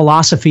our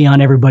philosophy on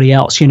everybody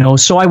else,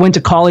 So I went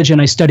to college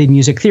and I studied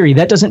music theory.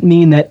 That doesn't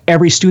mean that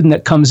every student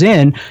that comes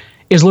in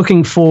is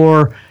looking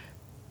for,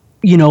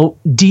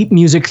 deep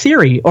music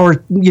theory,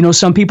 or,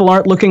 some people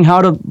aren't looking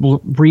how to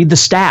read the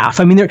staff.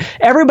 I mean,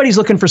 everybody's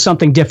looking for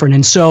something different.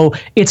 And so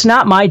it's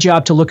not my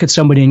job to look at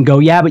somebody and go,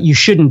 yeah, but you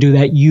shouldn't do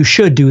that. You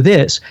should do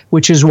this,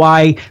 which is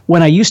why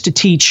when I used to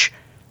teach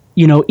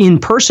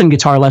in-person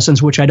guitar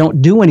lessons, which I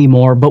don't do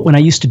anymore, but when I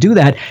used to do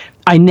that,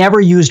 I never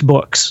used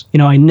books.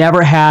 I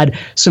never had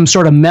some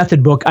sort of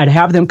method book. I'd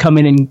have them come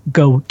in and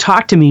go,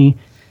 talk to me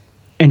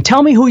and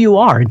tell me who you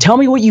are and tell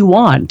me what you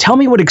want. Tell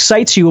me what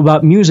excites you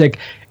about music,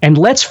 and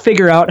let's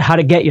figure out how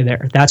to get you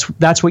there.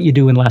 That's what you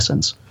do in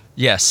lessons.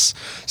 Yes.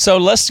 So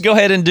let's go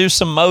ahead and do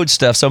some mode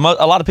stuff. So a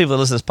lot of people that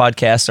listen to this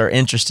podcast are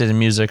interested in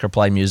music or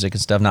play music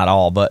and stuff. Not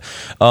all, but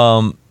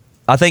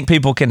I think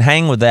people can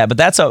hang with that, but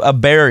that's a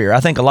barrier. I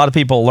think a lot of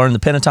people learn the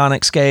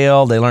pentatonic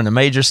scale, they learn the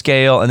major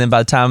scale, and then by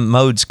the time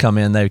modes come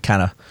in, they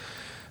kind of,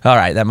 all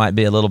right, that might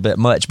be a little bit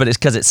much, but it's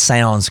because it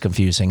sounds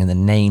confusing and the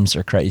names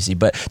are crazy.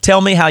 But tell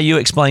me how you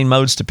explain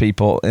modes to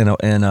people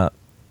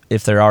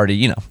if they're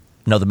already,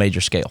 know the major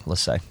scale, let's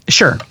say.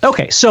 Sure.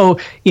 Okay. So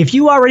if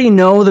you already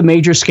know the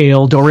major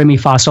scale, do, re, mi,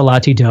 fa, sol, la,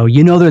 ti, do,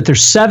 you know that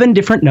there's 7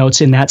 different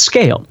notes in that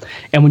scale.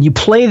 And when you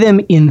play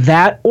them in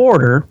that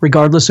order,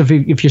 regardless of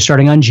if you're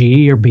starting on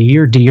G or B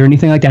or D or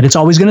anything like that, it's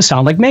always going to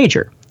sound like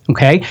major.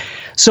 Okay.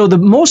 So the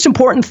most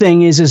important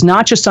thing is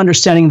not just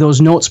understanding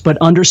those notes, but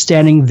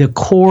understanding the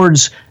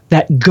chords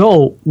that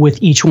go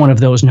with each one of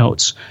those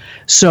notes.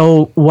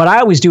 So what I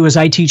always do is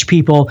I teach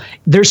people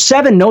there's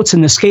 7 notes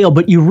in the scale,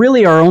 but you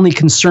really are only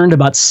concerned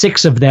about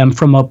 6 of them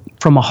from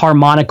a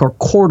harmonic or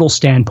chordal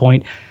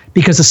standpoint,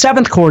 because the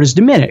 7th chord is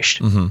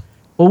diminished. Mm-hmm.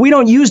 Well, we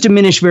don't use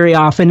diminished very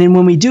often, and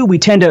when we do, we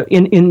tend to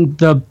in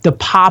the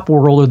pop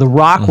world or the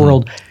rock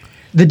world,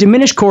 the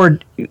diminished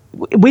chord,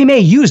 we may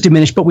use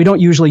diminished, but we don't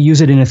usually use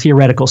it in a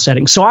theoretical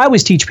setting. So I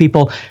always teach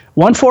people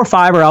 1, 4,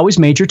 5 are always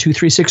major, 2,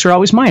 3, 6 are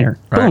always minor.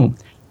 Right. Boom.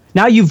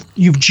 Now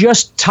you've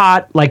just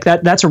taught like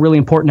that. That's a really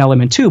important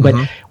element too. But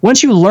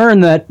once you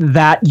learn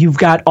that you've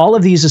got all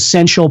of these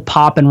essential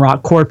pop and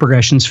rock chord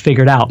progressions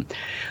figured out.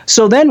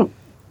 So then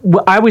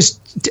I always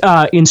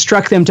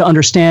instruct them to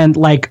understand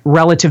like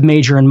relative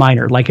major and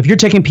minor. Like if you're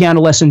taking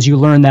piano lessons, you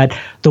learn that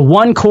the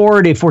one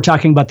chord, if we're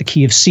talking about the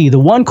key of C, the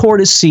one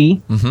chord is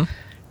C. Mm-hmm.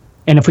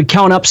 And if we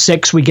count up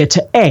 6, we get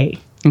to A.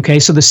 Okay,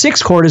 so the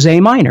 6th chord is A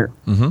minor.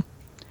 Mm-hmm.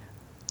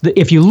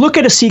 If you look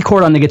at a C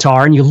chord on the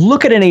guitar and you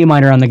look at an A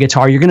minor on the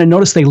guitar, you're going to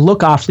notice they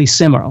look awfully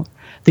similar.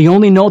 The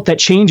only note that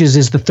changes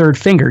is the third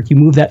finger. You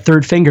move that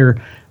third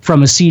finger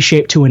from a C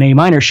shape to an A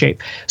minor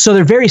shape. So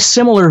they're very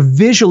similar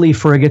visually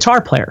for a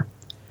guitar player.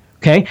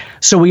 Okay,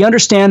 so we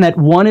understand that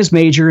 1 is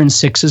major and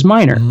 6 is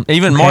minor.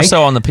 Even more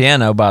so on the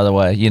piano, by the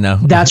way, you know.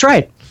 That's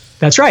right.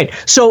 That's right.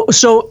 So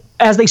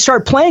as they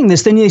start playing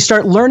this, then they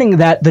start learning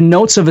that the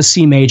notes of a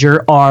C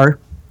major are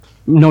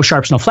no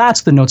sharps, no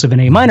flats. The notes of an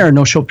A minor are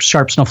no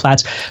sharps, no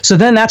flats. So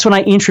then that's when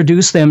I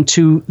introduce them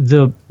to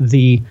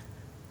the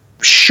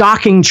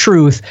shocking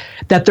truth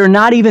that they're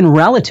not even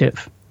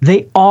relative.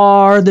 They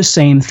are the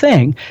same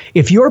thing.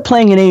 If you're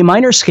playing an A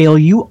minor scale,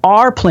 you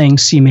are playing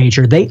C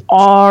major. They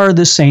are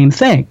the same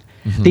thing.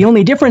 Mm-hmm. The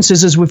only difference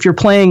is if you're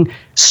playing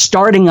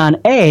starting on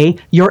A,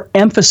 you're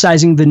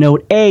emphasizing the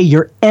note A,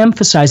 you're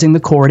emphasizing the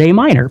chord A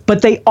minor,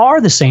 but they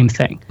are the same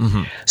thing.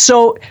 Mm-hmm.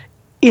 So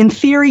in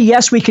theory,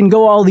 yes, we can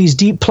go all these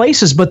deep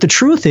places, but the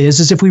truth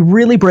is if we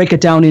really break it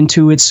down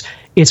into its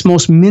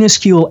most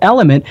minuscule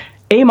element,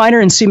 A minor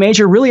and C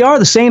major really are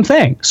the same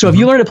thing. So if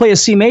you learn to play a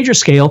C major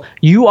scale,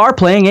 you are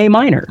playing A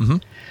minor. Mm-hmm.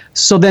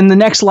 So then the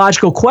next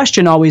logical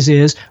question always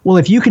is, well,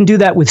 if you can do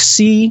that with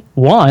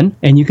C1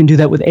 and you can do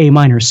that with A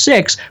minor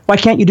 6, why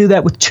can't you do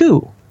that with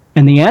 2?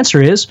 And the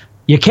answer is,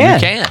 you can.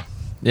 You can.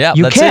 Yeah,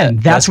 you that's can.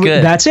 It. That's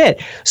good. That's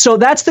it. So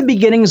that's the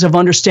beginnings of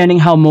understanding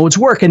how modes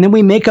work. And then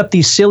we make up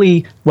these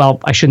silly, well,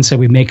 I shouldn't say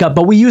we make up,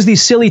 but we use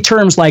these silly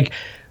terms like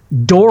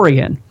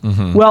Dorian.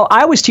 Mm-hmm. Well,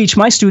 I always teach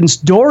my students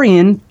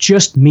Dorian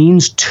just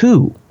means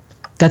 2.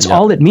 That's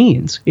all it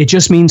means. It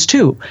just means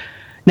 2.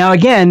 Now,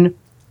 again,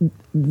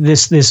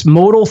 this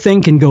modal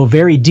thing can go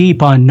very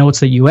deep on notes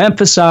that you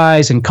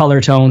emphasize and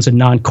color tones and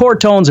non-chord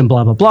tones and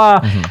blah, blah, blah.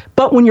 Mm-hmm.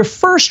 But when you're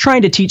first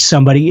trying to teach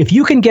somebody, if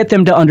you can get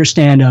them to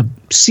understand a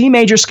C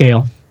major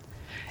scale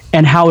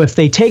and how if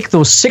they take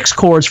those 6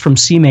 chords from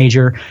C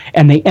major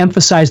and they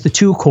emphasize the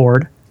 2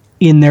 chord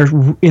in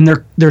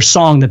their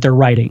song that they're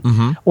writing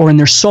or in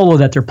their solo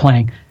that they're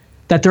playing,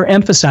 that they're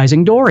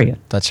emphasizing Dorian.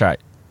 That's right.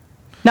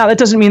 Now, that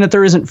doesn't mean that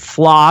there isn't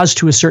flaws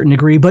to a certain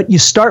degree, but you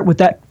start with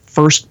that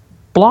first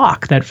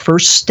block, that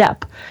first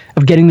step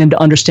of getting them to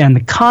understand the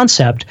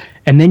concept,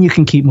 and then you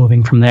can keep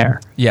moving from there.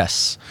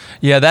 Yes.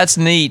 Yeah, that's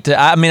neat.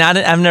 I mean,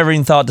 I've never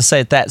even thought to say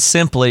it that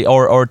simply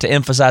or to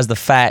emphasize the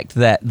fact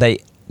that they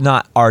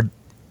not are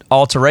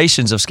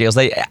alterations of scales.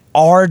 They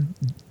are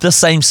the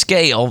same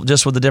scale,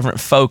 just with a different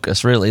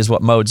focus, really, is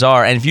what modes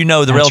are. And if you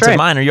know the relative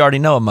minor, you already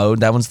know a mode.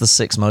 That one's the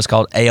 6th mode. It's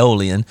called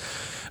Aeolian.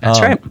 That's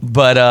right.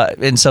 But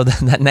and so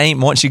that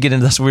name, once you get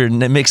into this weird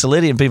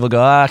Mixolydian, people go,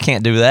 I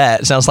can't do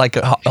that. It sounds like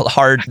a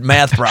hard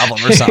math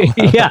problem or something.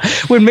 Yeah,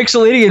 when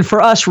Mixolydian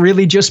for us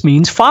really just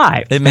means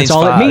 5. It means That's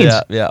all 5. it means.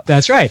 Yeah.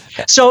 That's right.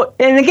 So,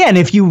 and again,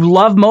 if you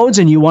love modes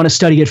and you want to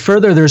study it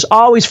further, there's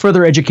always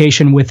further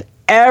education with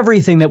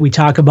everything that we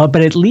talk about,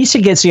 but at least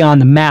it gets you on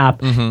the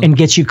map and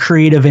gets you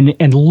creative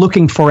and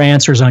looking for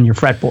answers on your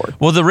fretboard.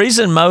 Well, the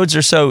reason modes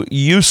are so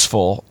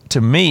useful to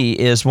me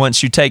is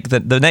once you take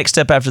the next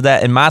step after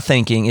that in my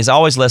thinking is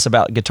always less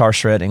about guitar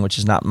shredding, which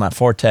is not my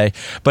forte,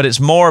 but it's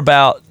more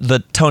about the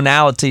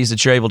tonalities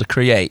that you're able to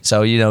create.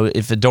 So, you know,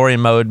 if a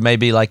Dorian mode may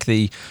be like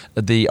the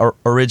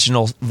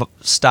original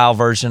style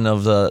version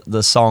of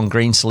the song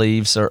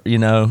Greensleeves, or, you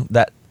know,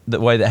 that the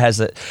way that has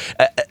it.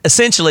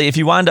 Essentially, if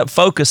you wind up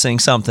focusing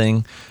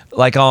something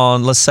like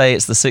on, let's say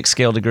it's the 6th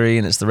scale degree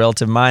and it's the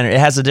relative minor, it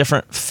has a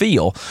different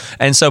feel.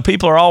 And so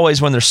people are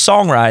always, when they're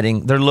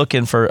songwriting, they're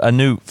looking for a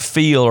new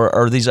feel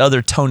or these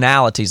other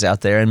tonalities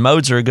out there. And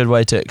modes are a good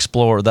way to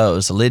explore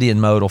those. The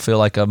Lydian mode will feel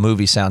like a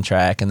movie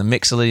soundtrack, and the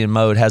Mixolydian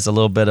mode has a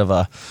little bit of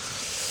a,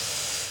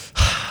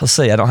 let's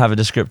see, I don't have a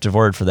descriptive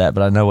word for that,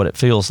 but I know what it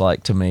feels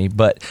like to me.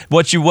 But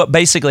what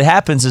basically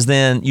happens is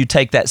then you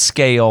take that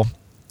scale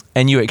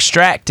and you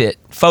extract it,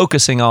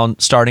 focusing on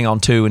starting on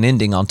 2 and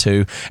ending on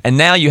 2, and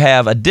now you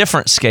have a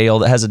different scale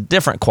that has a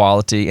different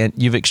quality, and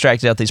you've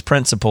extracted out these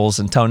principles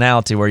and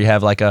tonality where you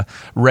have like a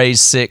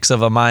raised 6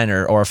 of a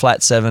minor or a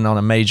flat 7 on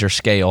a major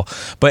scale.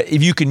 But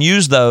if you can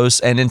use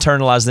those and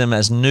internalize them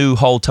as new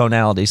whole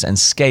tonalities and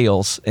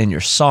scales in your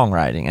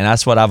songwriting, and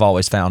that's what I've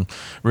always found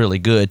really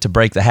good, to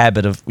break the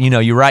habit of, you know,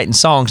 you're writing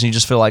songs and you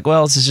just feel like,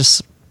 well, this is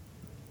just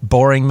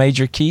boring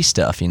major key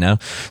stuff, you know.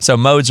 So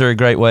modes are a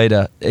great way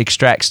to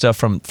extract stuff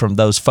from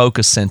those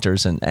focus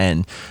centers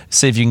and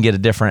see if you can get a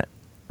different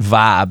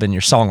vibe in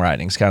your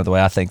songwriting. It's kind of the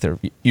way I think they're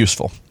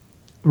useful.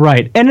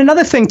 Right. And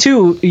another thing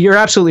too, you're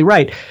absolutely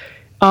right.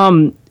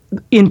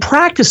 In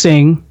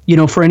practicing, you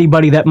know, for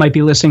anybody that might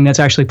be listening that's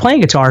actually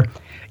playing guitar,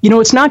 you know,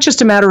 it's not just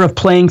a matter of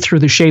playing through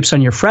the shapes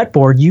on your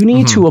fretboard. You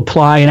need to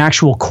apply an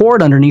actual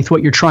chord underneath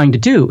what you're trying to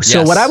do.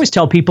 So what I always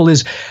tell people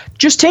is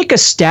just take a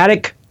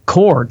static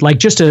chord, like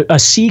just a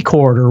C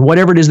chord or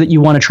whatever it is that you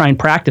want to try and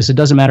practice. It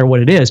doesn't matter what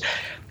it is.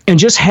 and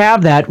just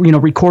have that,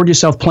 record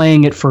yourself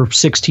playing it for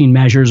 16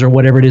 measures or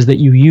whatever it is that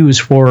you use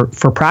for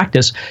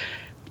practice,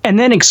 and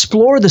then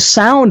explore the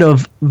sound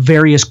of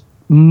various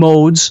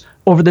modes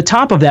over the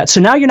top of that. So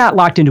now you're not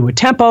locked into a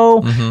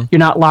tempo, you're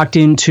not locked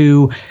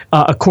into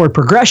a chord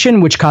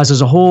progression, which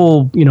causes a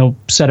whole,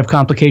 set of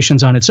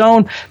complications on its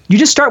own. You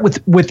just start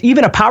with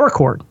even a power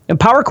chord. And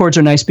power chords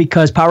are nice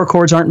because power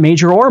chords aren't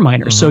major or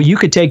minor. So you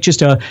could take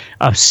just a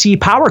C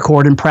power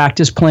chord and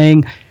practice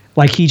playing,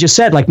 like he just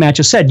said, like Matt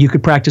just said, you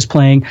could practice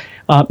playing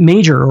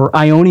major or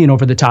Ionian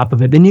over the top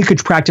of it. Then you could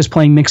practice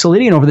playing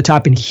Mixolydian over the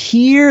top and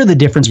hear the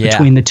difference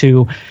between the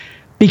two.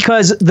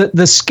 Because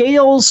the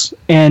scales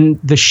and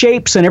the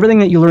shapes and everything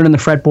that you learn on the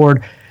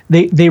fretboard,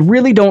 they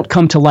really don't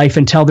come to life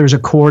until there's a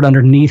chord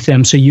underneath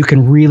them, so you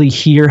can really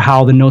hear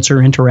how the notes are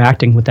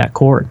interacting with that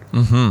chord.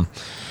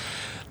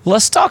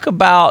 Let's talk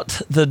about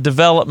the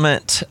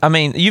development. I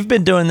mean, you've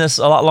been doing this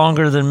a lot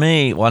longer than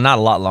me. Well, not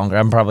a lot longer.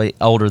 I'm probably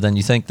older than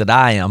you think that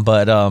I am,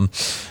 but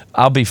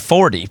I'll be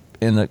 40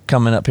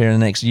 coming up here in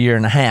the next year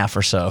and a half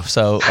or so.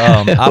 So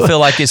I feel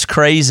like it's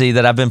crazy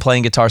that I've been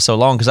playing guitar so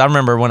long, because I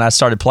remember when I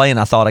started playing,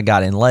 I thought I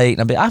got in late.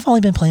 And I've only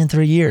been playing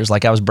 3 years.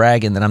 Like, I was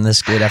bragging that I'm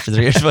this good after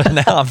 3 years, but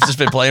now I've just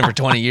been playing for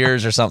 20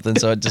 years or something.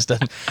 So it just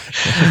doesn't,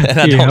 and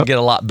I don't get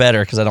a lot better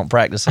because I don't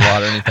practice a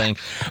lot or anything.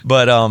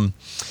 But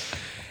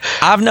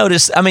I've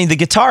noticed, the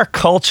guitar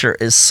culture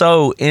is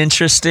so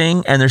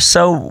interesting, and there's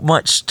so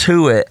much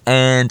to it.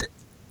 And,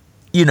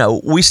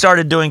 we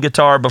started doing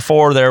guitar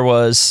before there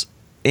was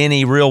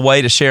any real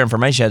way to share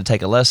information. You had to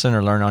take a lesson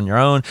or learn on your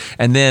own.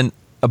 And then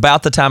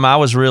about the time I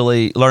was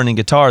really learning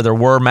guitar, there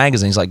were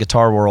magazines like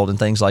Guitar World and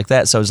things like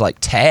that. So it was like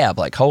Tab,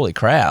 like, holy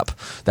crap,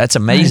 that's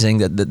amazing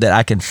that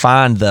I can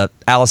find the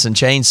Alice in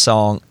Chains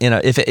song.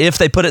 If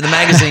they put it in the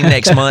magazine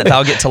next month,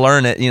 I'll get to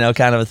learn it,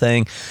 kind of a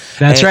thing.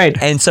 That's right.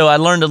 And so I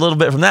learned a little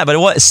bit from that, but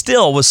it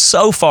still was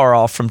so far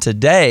off from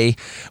today,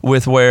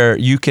 with where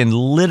you can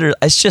literally,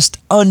 it's just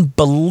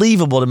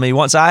unbelievable to me.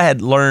 Once I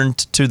had learned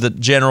to the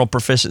general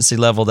proficiency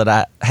level that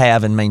I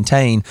have and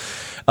maintain,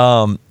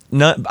 all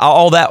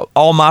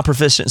my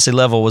proficiency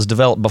level was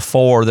developed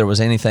before there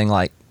was anything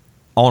like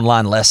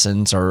online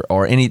lessons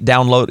or any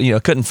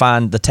download. Couldn't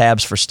find the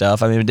tabs for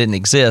stuff. It didn't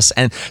exist.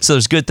 And so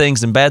there's good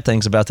things and bad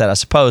things about that, I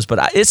suppose.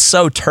 But it's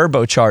so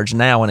turbocharged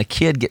now. When a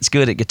kid gets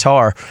good at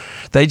guitar,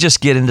 they just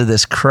get into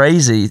this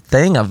crazy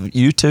thing of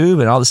YouTube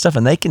and all this stuff,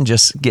 and they can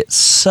just get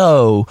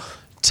so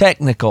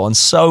technical and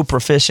so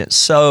proficient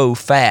so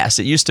fast.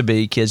 It used to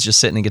be kids just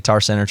sitting in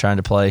Guitar Center trying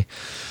to play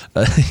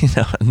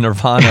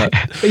Nirvana,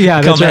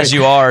 Come As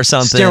You Are or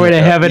something. Stairway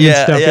to Heaven and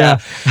stuff, yeah.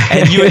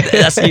 And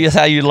that's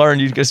how you learn.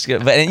 You just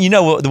get, and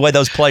the way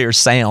those players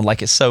sound,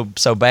 like, it's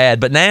so bad.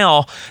 But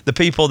now the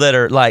people that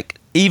are like,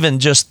 even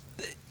just,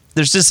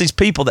 there's just these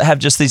people that have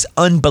just these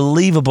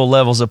unbelievable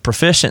levels of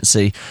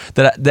proficiency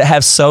that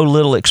have so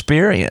little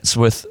experience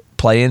with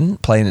playing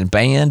in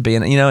band,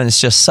 being, and it's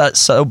just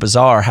so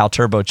bizarre how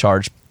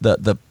turbocharged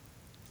the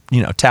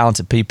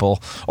talented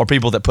people or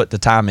people that put the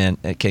time in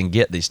it can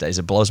get these days.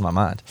 It blows my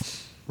mind.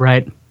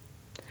 Right.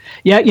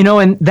 Yeah,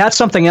 and that's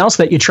something else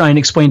that you try and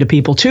explain to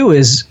people too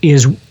is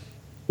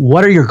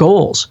what are your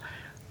goals?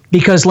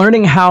 Because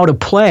learning how to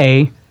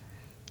play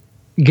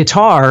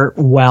guitar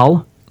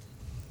well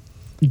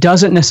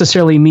doesn't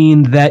necessarily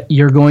mean that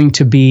you're going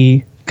to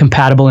be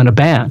compatible in a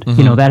band.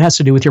 That has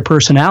to do with your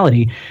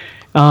personality.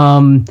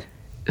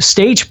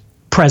 Stage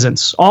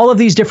presence, all of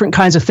these different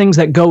kinds of things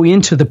that go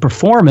into the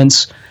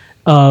performance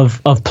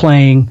of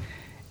playing,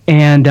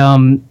 and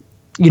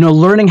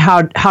learning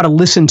how to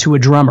listen to a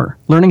drummer,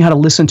 learning how to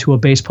listen to a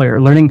bass player,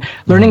 learning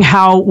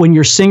how, when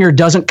your singer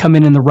doesn't come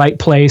in the right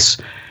place,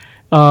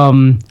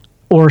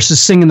 or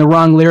singing the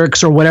wrong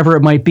lyrics or whatever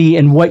it might be,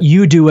 and what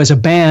you do as a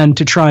band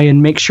to try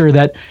and make sure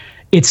that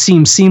it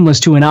seems seamless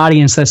to an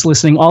audience that's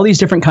listening. All these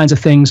different kinds of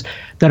things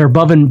that are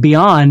above and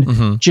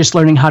beyond just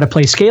learning how to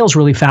play scales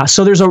really fast.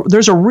 So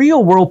there's a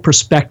real world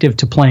perspective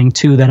to playing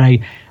too that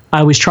I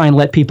always try and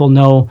let people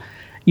know,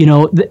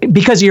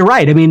 because you're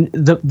right.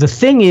 The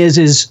thing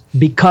is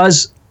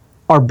because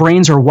our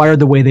brains are wired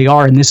the way they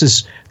are, and this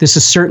is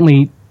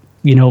certainly,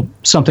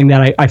 something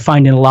that I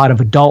find in a lot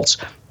of adults.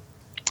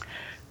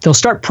 They'll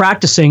start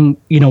practicing,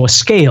 a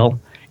scale,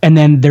 and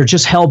then they're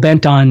just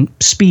hell-bent on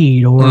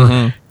speed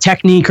or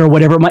technique or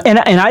whatever. And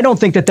I don't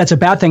think that that's a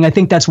bad thing. I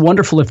think that's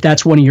wonderful if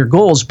that's one of your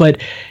goals. But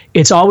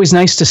it's always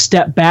nice to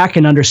step back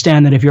and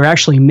understand that if you're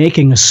actually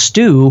making a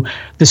stew,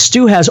 the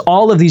stew has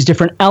all of these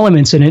different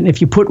elements in it. And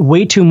if you put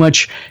way too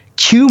much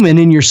cumin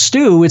in your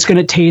stew, it's going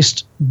to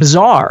taste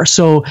bizarre.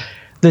 So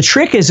the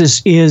trick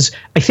is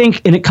I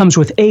think, and it comes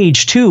with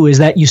age too, is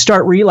that you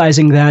start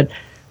realizing that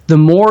the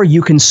more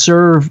you can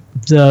serve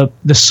the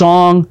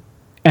song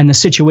and the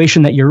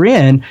situation that you're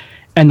in,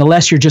 and the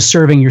less you're just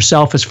serving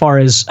yourself as far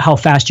as how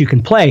fast you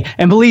can play.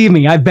 And believe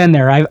me, I've been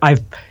there.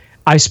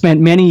 I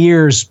spent many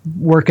years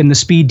working the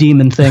speed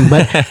demon thing,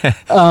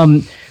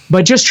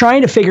 but just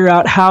trying to figure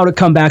out how to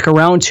come back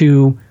around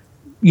to,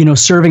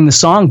 serving the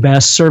song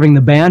best, serving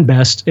the band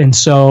best, and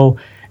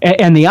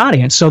the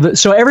audience.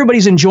 So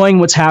everybody's enjoying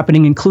what's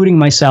happening, including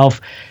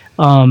myself.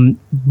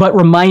 But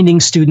reminding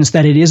students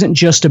that it isn't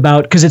just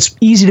about, because it's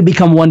easy to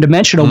become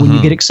one-dimensional when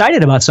you get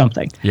excited about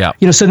something. Yeah.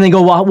 So then they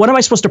go, well, what am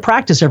I supposed to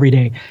practice every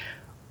day?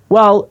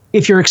 Well,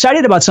 if you're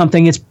excited about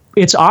something,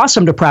 it's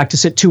awesome to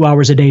practice it 2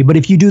 hours a day. But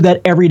if you do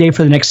that every day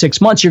for the next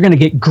 6 months, you're going to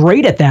get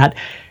great at that.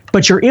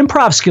 But your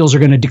improv skills are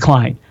going to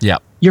decline. Yeah.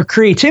 Your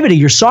creativity,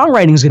 your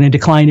songwriting is going to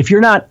decline. If you're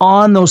not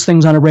on those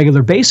things on a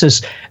regular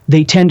basis,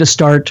 they tend to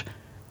start,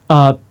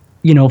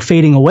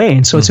 fading away.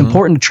 And so it's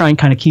important to try and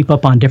kind of keep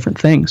up on different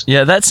things.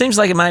 Yeah, that seems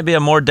like it might be a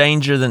more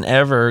danger than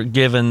ever,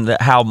 given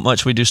that how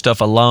much we do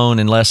stuff alone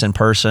and less in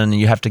person.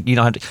 You don't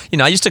have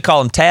to. I used to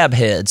call them tab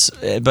heads,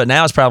 but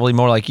now it's probably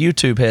more like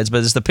YouTube heads.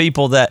 But it's the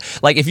people that,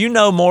 like, if you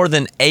know more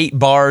than 8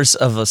 bars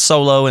of a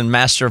solo in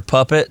Master of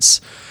Puppets,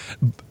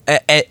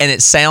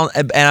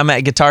 and I'm at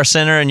Guitar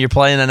Center and you're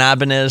playing an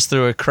Ibanez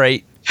through a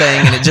crate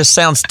thing and it just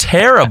sounds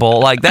terrible.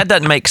 Like, that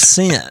doesn't make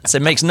sense.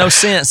 It makes no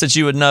sense that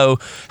you would know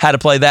how to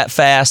play that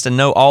fast and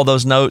know all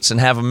those notes and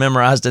have them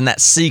memorized in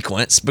that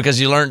sequence because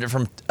you learned it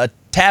from a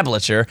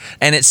tablature,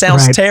 and it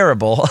sounds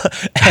terrible.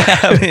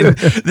 I mean,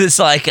 it's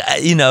like,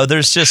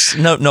 there's just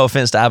no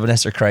offense to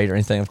Ibanez or Crate or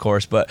anything, of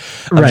course, but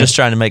I'm just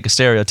trying to make a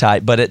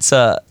stereotype. But it's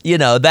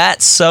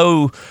that's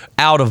so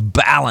out of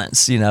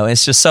balance.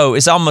 It's just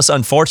it's almost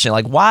unfortunate.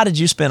 Like, why did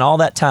you spend all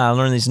that time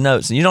learning these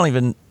notes and you don't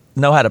even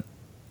know how to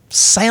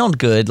sound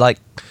good? Like,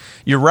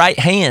 your right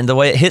hand, the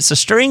way it hits the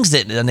strings,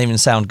 doesn't even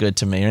sound good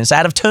to me, and it's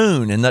out of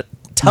tune, and the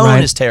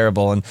tone is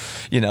terrible, and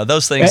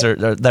those things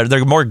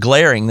they're more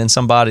glaring than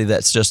somebody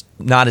that's just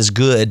not as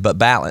good but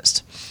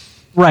balanced.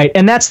 Right,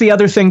 and that's the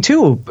other thing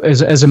too,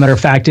 as a matter of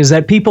fact, is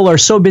that people are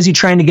so busy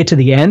trying to get to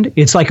the end.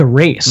 It's like a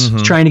race,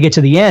 trying to get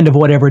to the end of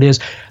whatever it is.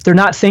 They're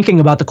not thinking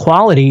about the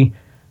quality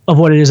of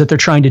what it is that they're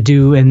trying to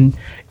do, and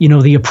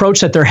the approach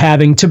that they're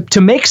having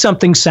to make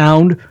something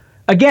sound.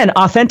 Again,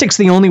 authentic's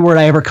the only word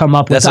I ever come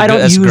up with. I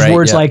don't use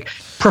words like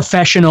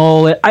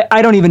professional.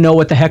 I don't even know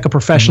what the heck a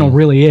professional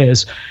really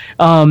is.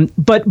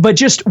 But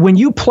just when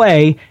you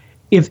play,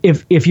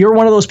 if you're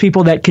one of those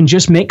people that can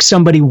just make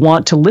somebody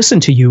want to listen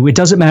to you, it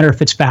doesn't matter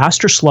if it's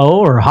fast or slow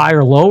or high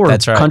or low or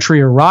country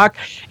or rock.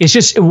 It's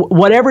just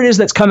whatever it is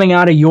that's coming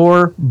out of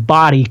your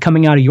body,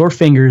 coming out of your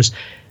fingers,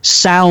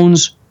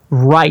 sounds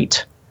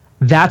right.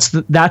 That's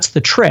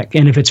the trick.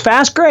 And if it's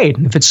fast, great.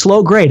 If it's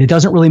slow, great. It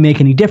doesn't really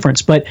make any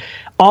difference. But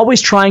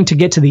always trying to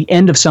get to the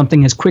end of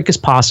something as quick as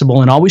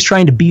possible and always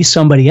trying to be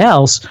somebody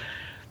else,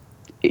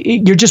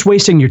 you're just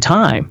wasting your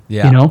time.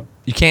 Yeah.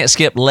 You can't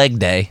skip leg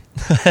day.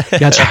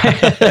 That's right.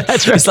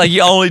 That's right. It's like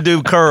you only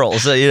do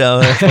curls. What's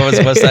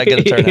that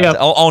going to turn out?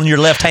 On your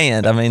left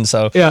hand. I mean,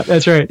 so. Yeah,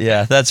 that's right.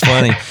 Yeah, that's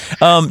funny.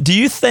 Do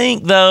you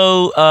think,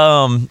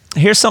 though,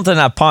 here's something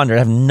I pondered. I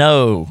have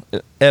no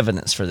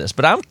evidence for this,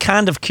 but I'm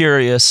kind of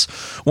curious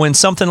when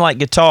something like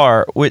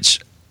guitar,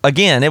 which,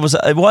 again, it was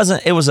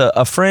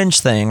a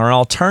fringe thing or an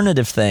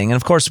alternative thing, and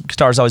of course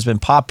guitar's always been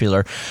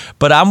popular,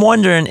 but I'm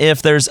wondering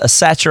if there's a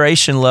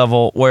saturation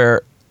level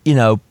where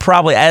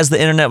probably as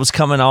the internet was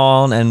coming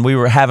on and we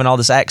were having all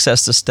this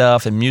access to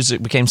stuff and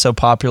music became so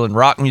popular and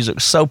rock music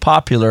was so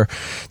popular,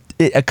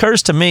 it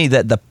occurs to me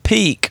that the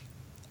peak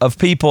of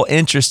people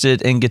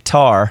interested in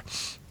guitar,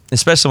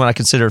 especially when I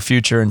consider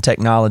future and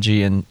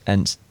technology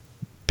and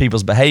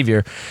people's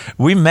behavior,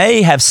 we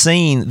may have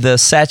seen the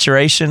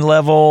saturation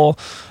level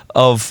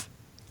of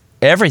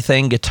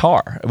everything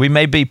guitar. We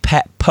may be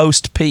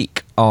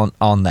post-peak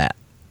on that.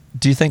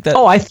 Do you think that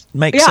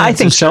makes sense? Yeah, I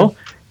think so.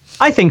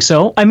 I think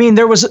so. I mean,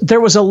 there was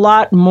a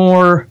lot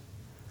more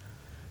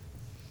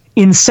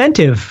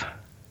incentive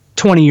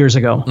 20 years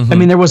ago. I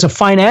mean, there was a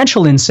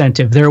financial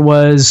incentive. There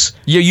was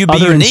you'd be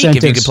other unique incentives.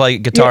 if you could play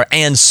guitar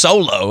and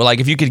solo. Like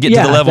if you could get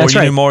to the level where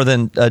you knew more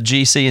than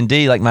G, C, and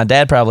D, like my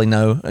dad probably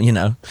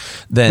then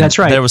that's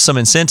right. There was some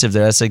incentive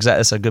there.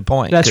 That's a good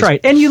point. That's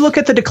right. And you look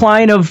at the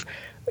decline of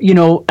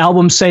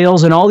album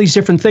sales and all these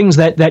different things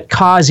that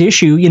cause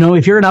issue.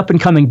 If you're an up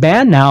and coming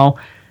band now,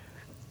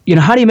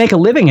 how do you make a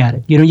living at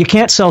it? You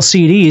can't sell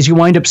CDs. You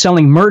wind up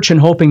selling merch and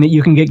hoping that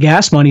you can get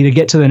gas money to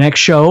get to the next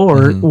show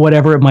or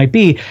whatever it might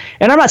be.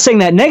 And I'm not saying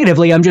that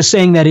negatively. I'm just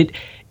saying that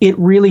it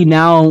really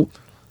now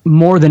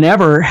more than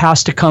ever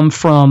has to come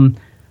from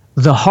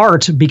the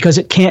heart, because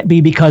it can't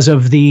be because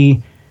of the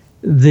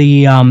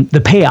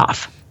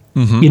payoff.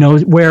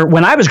 Where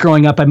when I was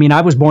growing up, I mean,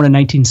 I was born in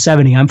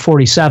 1970. I'm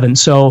 47.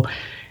 So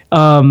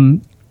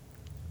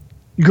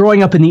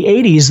growing up in the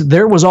 80s,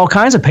 there was all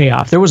kinds of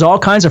payoff. There was all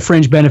kinds of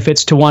fringe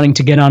benefits to wanting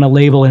to get on a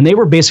label, and they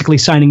were basically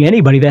signing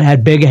anybody that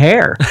had big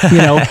hair,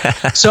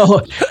 So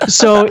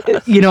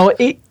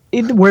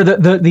where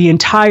the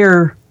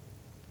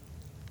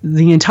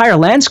entire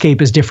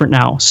landscape is different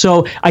now.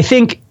 So I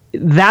think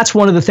that's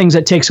one of the things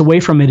that takes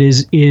away from it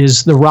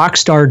is the rock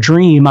star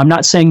dream. I'm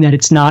not saying that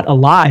it's not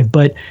alive,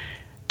 but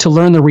to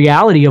learn the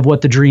reality of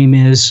what the dream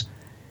is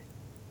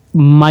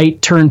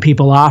might turn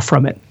people off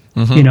from it,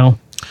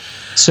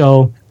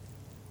 So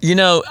You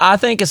know, I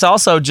think it's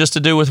also just to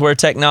do with where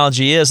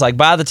technology is. Like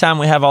by the time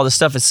we have all this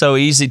stuff, it's so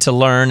easy to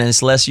learn and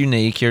it's less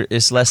unique.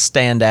 It's less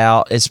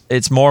standout.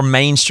 It's more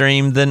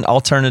mainstream than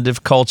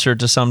alternative culture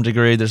to some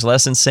degree. There's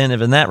less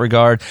incentive in that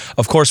regard.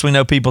 Of course, we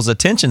know people's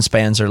attention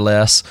spans are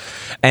less,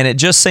 and it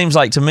just seems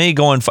like to me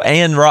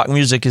and rock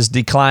music is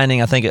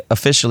declining. I think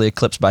officially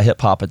eclipsed by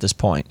hip hop at this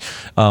point,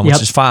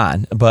 which is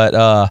fine.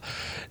 But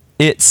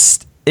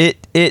it's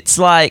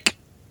like.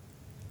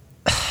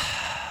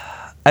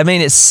 I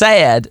mean, it's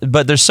sad,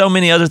 but there's so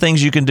many other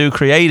things you can do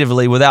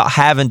creatively without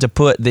having to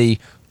put the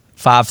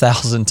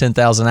 5,000,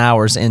 10,000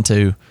 hours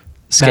into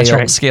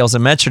scales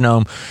and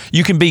metronome.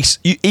 You can be,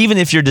 even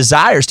if your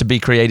desire is to be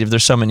creative,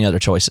 there's so many other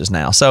choices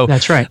now. So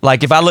that's right.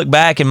 Like if I look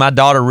back and my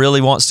daughter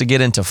really wants to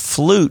get into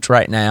flute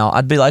right now,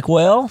 I'd be like,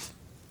 well,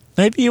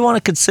 maybe you want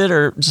to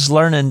consider just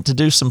learning to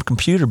do some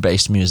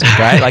computer-based music,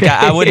 right? Like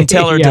I wouldn't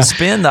tell her to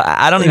spend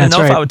I don't even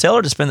know if I would tell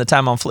her to spend the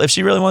time on flute. If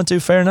she really wanted to,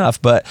 fair enough.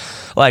 But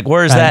like,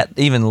 where does that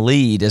even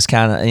lead is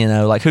kind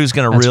of, like who's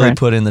going to really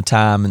put in the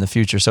time in the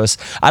future? So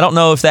I don't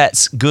know if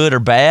that's good or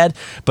bad,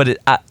 but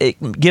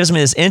it gives me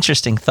this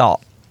interesting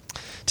thought.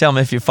 Tell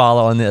me if you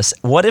follow on this.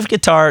 What if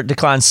guitar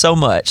declines so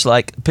much,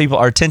 like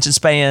our attention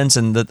spans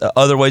and the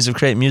other ways of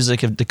creating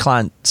music have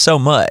declined so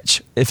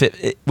much, if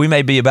we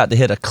may be about to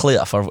hit a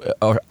cliff or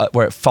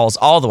where it falls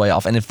all the way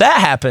off. And if that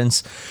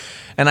happens,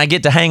 and I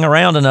get to hang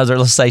around another,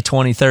 let's say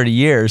 20, 30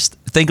 years,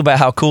 think about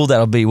how cool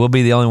that'll be. We'll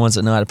be the only ones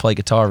that know how to play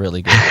guitar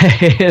really good.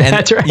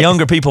 That's right.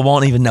 Younger people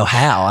won't even know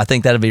how. I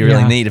think that'd be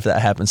really neat if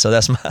that happens. So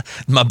that's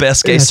my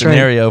best case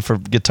scenario for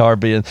guitar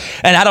being,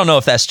 and I don't know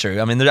if that's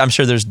true. I mean, I'm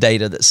sure there's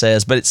data that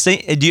says, but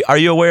are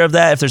you aware of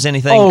that? If there's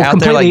anything out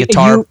there like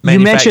guitar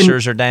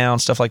manufacturers are down,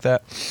 stuff like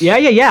that?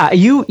 Yeah.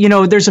 You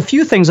know, there's a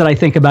few things that I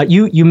think about.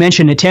 You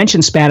mentioned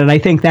attention span, and I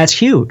think that's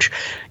huge.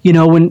 You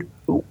know,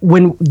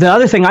 when the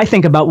other thing I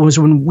think about was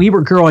when we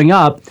were growing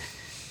up,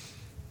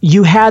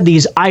 you had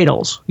these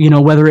idols, you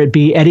know, whether it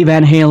be Eddie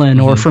Van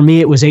Halen or for me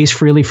it was Ace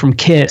Frehley from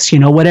Kiss, you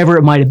know, whatever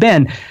it might have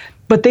been.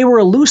 But they were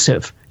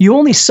elusive. You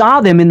only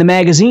saw them in the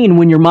magazine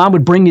when your mom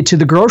would bring you to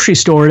the grocery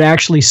store to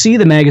actually see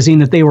the magazine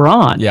that they were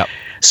on. Yep.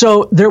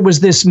 So there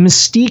was this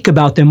mystique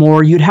about them,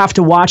 or you'd have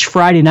to watch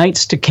Friday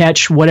nights to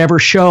catch whatever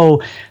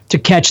show, to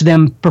catch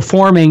them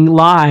performing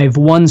live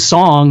one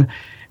song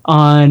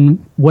on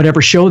whatever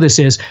show this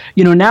is.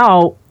 You know,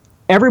 now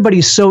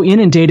everybody's so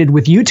inundated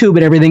with YouTube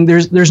and everything,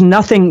 there's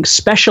nothing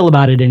special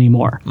about it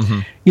anymore.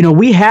 You know,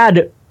 we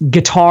had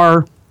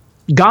guitar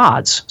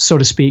gods, so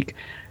to speak.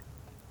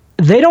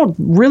 They don't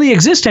really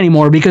exist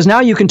anymore because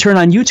now you can turn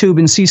on YouTube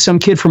and see some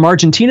kid from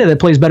Argentina that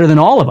plays better than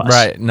all of us.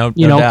 Right, no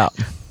doubt.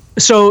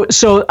 So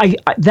I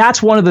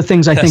that's one of the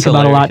things I think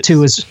about a lot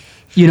too is,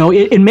 you know,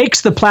 it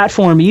makes the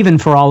platform even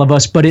for all of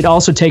us, but it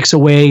also takes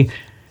away,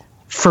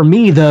 for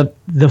me, the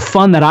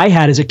fun that I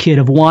had as a kid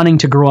of wanting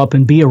to grow up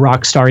and be a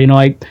rock star. You know,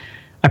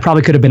 I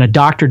probably could have been a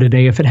doctor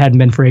today if it hadn't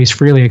been for Ace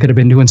Frehley. I could have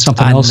been doing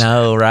something else. I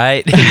know,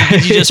 right? You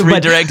just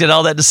redirected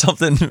all that to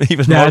something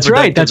even more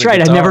productive. That's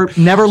right. I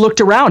never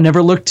looked around,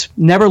 never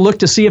looked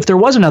to see if there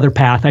was another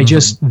path. I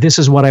just, this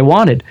is what I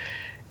wanted.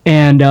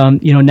 And,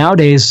 you know,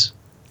 nowadays,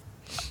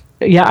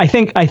 I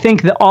think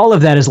that all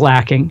of that is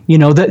lacking. You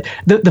know,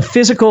 the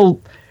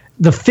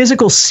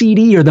physical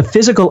CD or the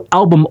physical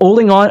album,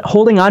 holding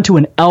on to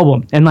an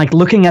album and like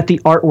looking at the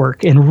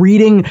artwork and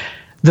reading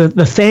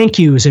the thank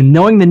yous and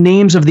knowing the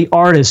names of the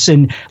artists,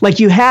 and like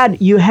you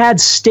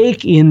had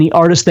stake in the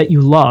artists that you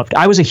loved.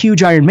 I was a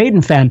huge Iron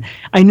Maiden fan.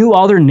 I knew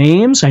all their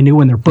names. I knew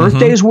when their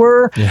birthdays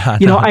were. Yeah,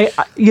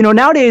 you know,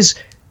 nowadays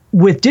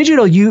with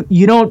digital,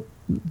 you don't.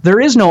 There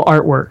is no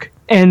artwork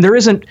and there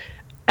isn't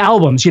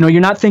albums. You know, you're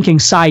not thinking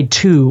side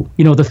 2.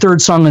 You know, the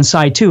third song on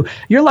side 2.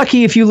 You're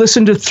lucky if you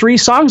listen to 3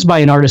 songs by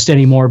an artist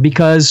anymore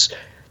because,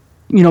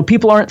 you know,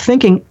 people aren't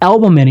thinking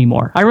album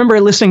anymore. I remember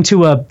listening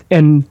to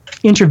an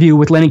interview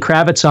with Lenny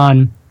Kravitz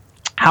on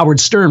Howard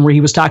Stern where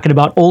he was talking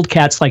about old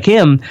cats like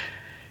him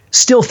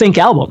still think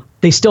album.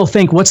 They still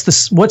think what's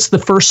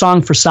the first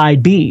song for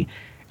side B,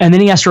 and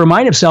then he has to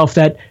remind himself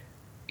that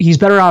he's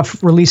better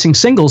off releasing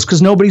singles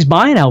because nobody's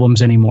buying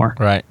albums anymore.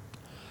 Right,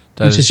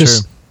 that is true.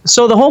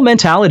 So the whole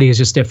mentality is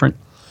just different.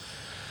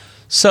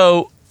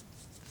 So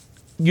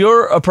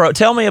your approach,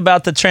 tell me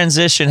about the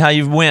transition, how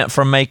you went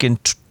from making,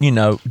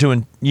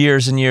 doing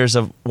years and years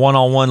of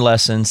one-on-one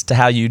lessons to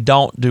how you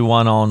don't do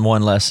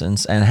one-on-one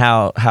lessons, and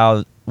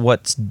how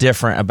what's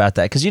different about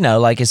that. Because,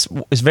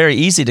 it's very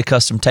easy to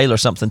custom tailor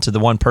something to the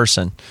one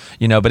person,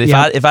 but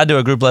if I do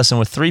a group lesson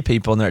with 3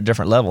 people and they're at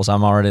different levels,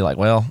 I'm already like,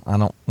 well, I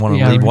don't want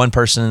to leave one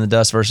person in the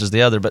dust versus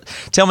the other. But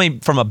tell me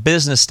from a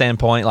business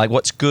standpoint, like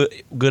what's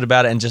good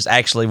about it, and just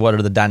actually what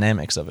are the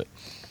dynamics of it?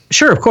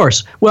 Sure, of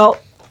course. Well,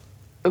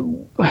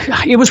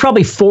 it was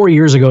probably 4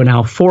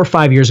 or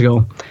 5 years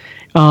ago.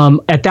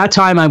 At that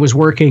time, I was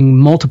working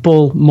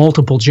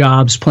multiple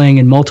jobs, playing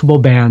in multiple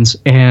bands,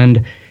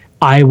 and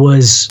I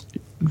was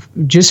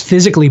just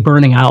physically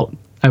burning out.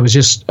 I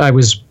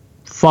was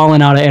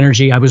falling out of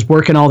energy. I was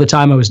working all the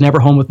time. I was never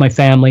home with my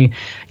family.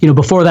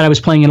 Before that, I was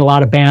playing in a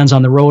lot of bands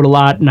on the road a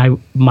lot, and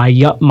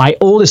my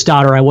oldest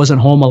daughter, I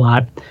wasn't home a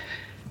lot.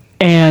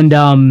 And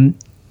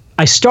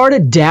I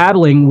started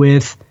dabbling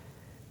with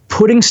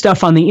putting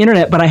stuff on the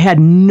internet, but I had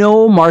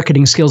no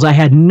marketing skills. I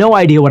had no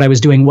idea what I was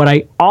doing.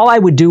 All I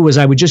would do was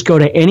I would just go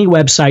to any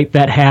website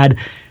that had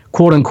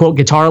quote unquote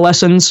guitar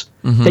lessons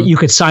that you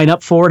could sign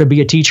up for to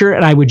be a teacher.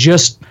 And I would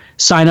just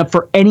sign up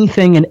for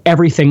anything and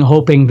everything,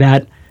 hoping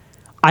that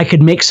I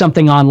could make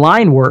something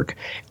online work.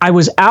 I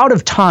was out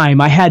of time.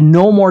 I had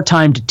no more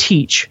time to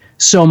teach.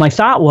 So my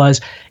thought was,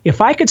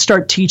 if I could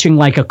start teaching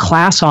like a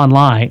class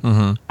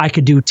online, I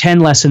could do 10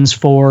 lessons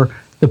for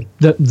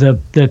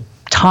the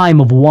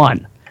time of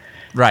one.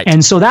 Right.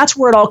 And so that's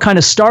where it all kind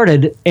of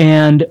started.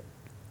 And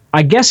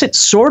I guess it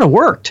sort of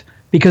worked,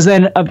 because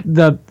then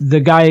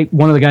the guy,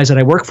 one of the guys that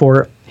I work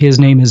for, his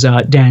name is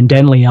Dan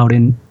Denley out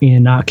in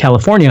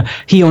California.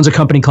 He owns a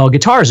company called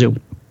Guitar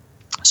Zoom.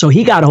 So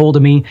he got a hold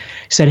of me,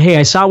 said, "Hey,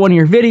 I saw one of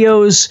your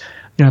videos.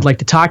 I'd like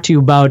to talk to you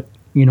about,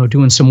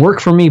 doing some work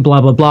for me,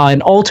 blah, blah, blah."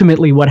 And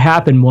ultimately what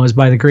happened was,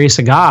 by the grace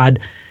of God,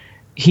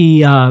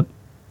 he,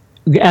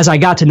 as I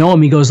got to know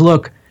him, he goes,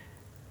 "Look,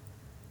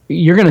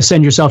 you're going to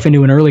send yourself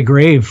into an early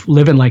grave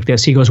living like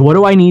this." He goes, "What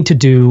do I need to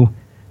do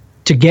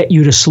to get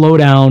you to slow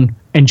down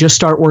and just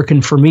start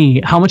working for me?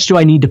 How much do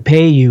I need to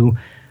pay you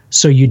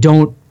so you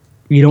don't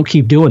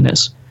keep doing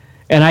this?"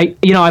 And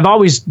I've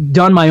always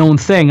done my own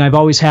thing. I've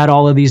always had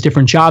all of these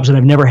different jobs, and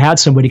I've never had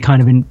somebody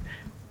kind of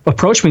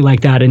approach me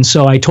like that. And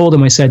so I told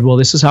him, I said, "Well,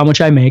 this is how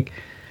much I make."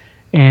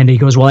 And he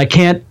goes, "Well, I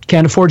can't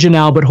afford you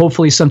now, but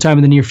hopefully sometime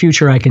in the near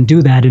future I can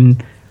do that."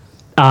 And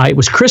it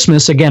was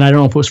Christmas. Again, I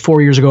don't know if it was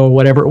 4 years ago or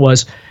whatever it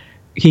was.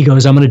 He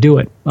goes, "I'm going to do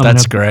it.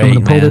 That's great, I'm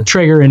going to pull the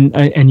trigger, and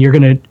and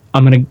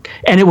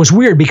it was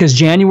weird because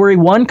January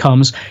 1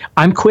 comes,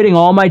 I'm quitting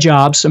all my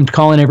jobs. I'm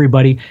calling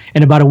everybody.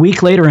 And about a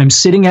week later, I'm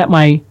sitting at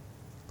my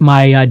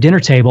dinner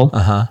table.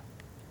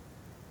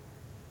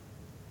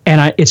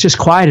 And it's just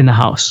quiet in the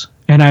house.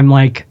 And I'm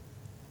like,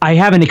 I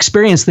haven't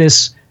experienced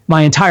this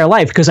my entire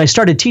life, because I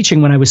started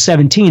teaching when I was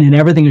 17, and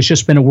everything has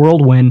just been a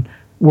whirlwind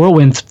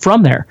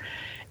from there.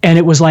 And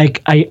it was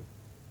like,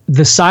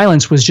 the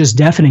silence was just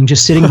deafening,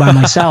 just sitting by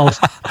myself.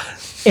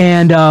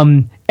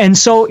 And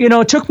so,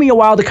 it took me a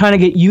while to kind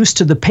of get used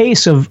to the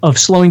pace of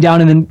slowing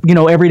down. And then,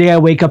 every day I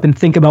wake up and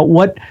think about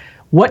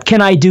what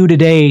can I do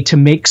today to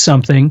make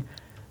something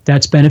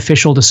that's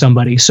beneficial to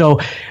somebody. So,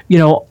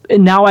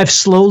 now I've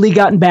slowly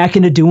gotten back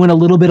into doing a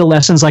little bit of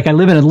lessons. Like, I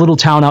live in a little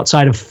town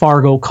outside of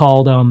Fargo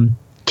called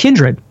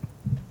Kindred.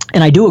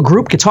 And I do a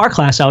group guitar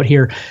class out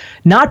here,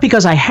 not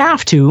because I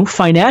have to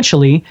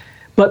financially,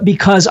 but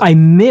because I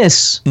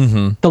miss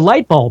the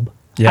light bulb.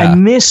 Yeah. I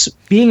miss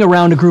being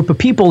around a group of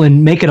people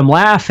and making them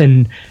laugh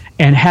and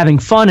having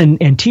fun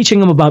and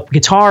teaching them about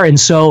guitar. And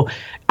so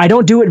I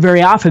don't do it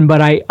very often, but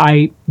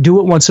I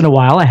do it once in a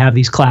while. I have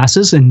these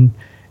classes, and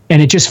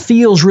it just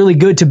feels really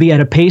good to be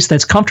at a pace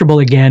that's comfortable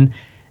again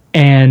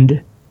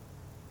and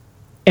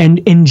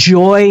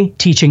enjoy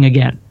teaching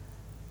again.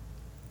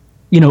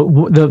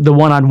 The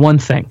one-on-one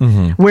thing.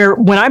 Where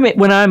when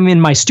I'm in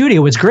my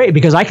studio, it's great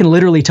because I can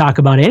literally talk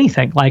about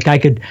anything. Like I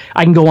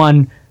can go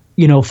on,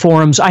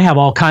 forums. I have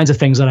all kinds of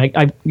things that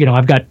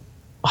I've got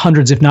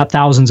hundreds, if not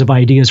thousands, of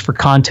ideas for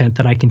content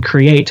that I can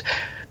create,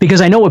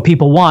 because I know what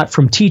people want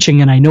from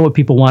teaching, and I know what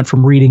people want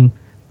from reading,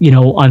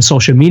 on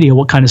social media,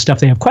 what kind of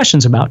stuff they have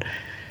questions about.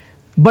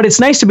 But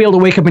it's nice to be able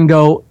to wake up and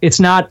go, it's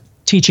not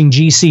teaching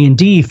G, C, and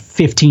D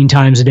 15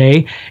 times a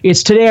day.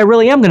 It's today I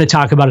really am going to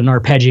talk about an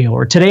arpeggio,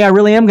 or today I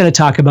really am going to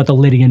talk about the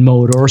Lydian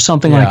mode, or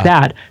something like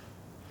that.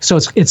 So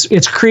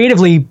it's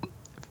creatively,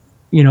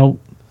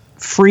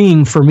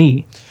 freeing for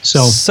me.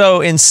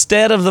 So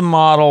instead of the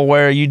model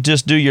where you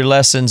just do your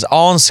lessons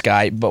on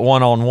Skype, but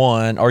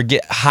one-on-one, or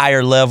get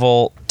higher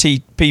level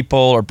people,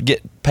 or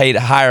get paid a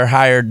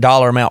higher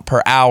dollar amount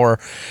per hour,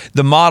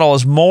 the model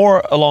is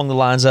more along the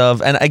lines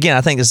of, and again,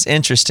 I think it's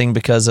interesting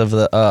because of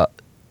the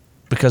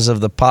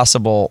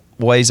possible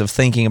ways of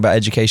thinking about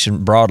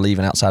education broadly,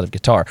 even outside of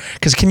guitar.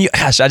 Because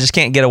I just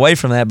can't get away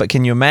from that, but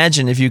can you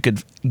imagine if you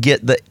could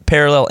get the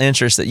parallel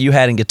interest that you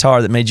had in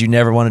guitar that made you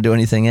never want to do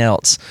anything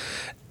else?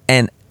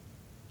 And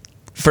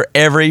for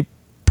every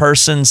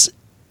person's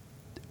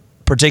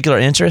particular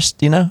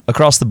interest,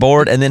 across the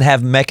board, and then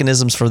have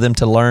mechanisms for them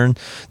to learn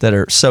that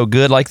are so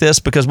good like this.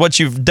 Because what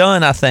you've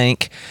done, I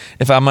think,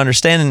 if I'm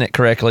understanding it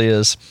correctly,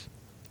 is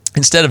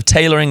instead of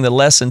tailoring the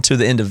lesson to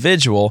the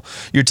individual,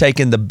 you're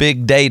taking the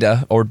big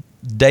data or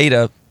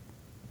data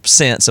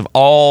sense of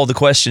all the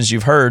questions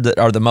you've heard that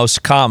are the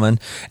most common,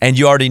 and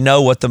you already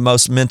know what the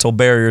most mental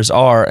barriers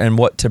are and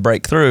what to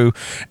break through.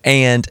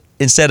 And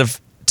instead of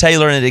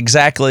tailoring it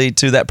exactly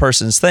to that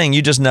person's thing,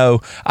 you just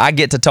know, I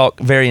get to talk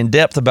very in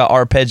depth about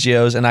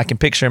arpeggios, and I can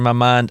picture in my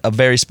mind a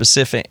very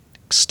specific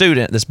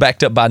student that's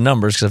backed up by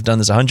numbers, because I've done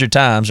this 100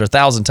 times or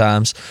 1,000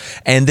 times,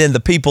 and then the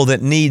people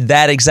that need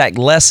that exact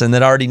lesson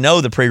that already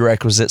know the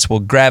prerequisites will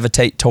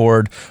gravitate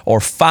toward or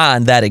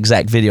find that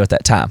exact video at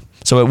that time.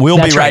 So it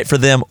will be right for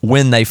them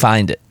when they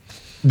find it.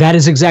 That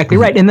is exactly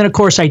right. And then, of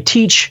course, I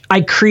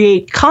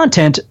create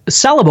content,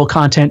 sellable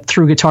content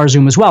through Guitar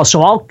Zoom as well.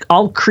 So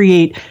I'll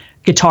create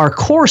guitar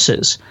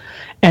courses,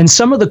 and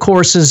some of the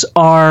courses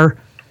are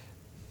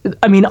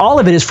I mean, all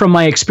of it is from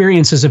my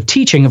experiences of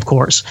teaching, of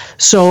course.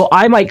 So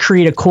I might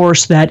create a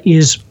course that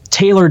is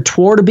tailored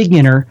toward a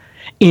beginner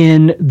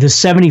in the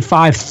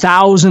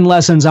 75,000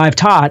 lessons I've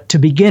taught to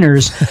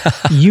beginners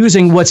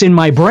using what's in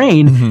my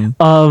brain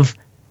of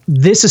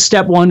this is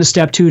step 1 to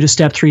step 2 to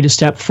step 3 to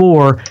step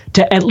 4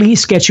 to at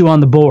least get you on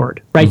the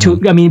board, right?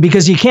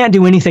 Because you can't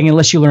do anything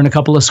unless you learn a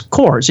couple of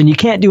chords, and you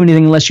can't do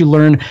anything unless you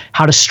learn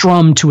how to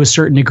strum to a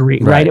certain degree,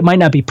 right? It might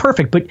not be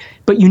perfect,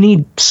 but you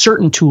need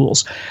certain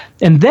tools.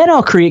 And then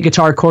I'll create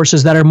guitar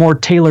courses that are more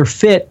tailor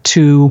fit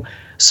to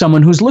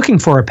someone who's looking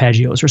for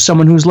arpeggios, or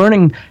someone who's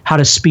learning how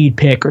to speed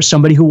pick, or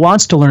somebody who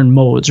wants to learn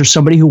modes, or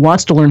somebody who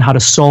wants to learn how to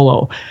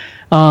solo.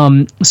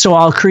 So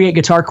I'll create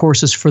guitar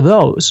courses for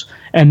those.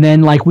 And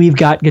then like we've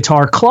got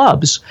guitar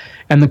clubs,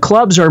 and the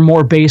clubs are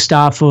more based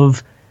off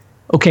of,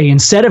 okay,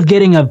 instead of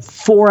getting a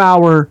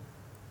 4-hour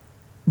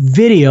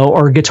video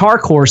or guitar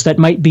course that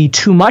might be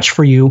too much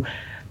for you,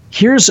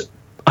 here's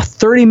a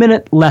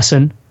 30-minute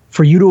lesson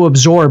for you to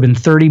absorb in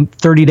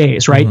 30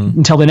 days, right?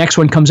 Until the next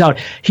one comes out.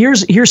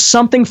 Here's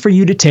something for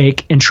you to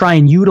take and try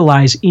and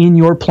utilize in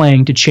your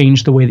playing to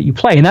change the way that you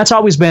play. And that's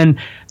always been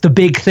the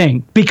big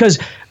thing, because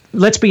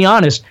let's be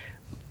honest,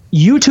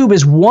 YouTube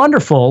is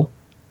wonderful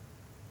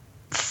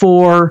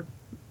for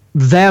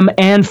them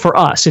and for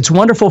us. It's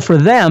wonderful for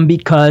them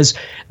because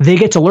they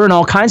get to learn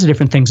all kinds of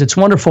different things. It's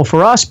wonderful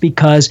for us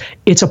because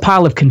it's a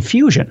pile of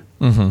confusion,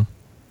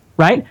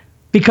 right?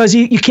 Because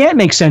you can't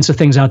make sense of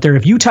things out there.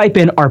 If you type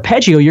in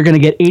arpeggio, you're going to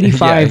get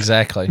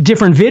 85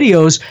 different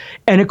videos,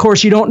 and of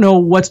course you don't know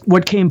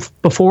what came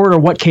before it or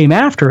what came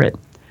after it.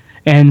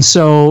 And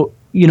so,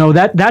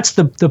 that's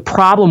the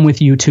problem with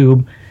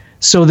YouTube.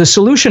 So the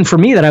solution for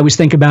me that I always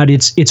think about,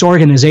 it's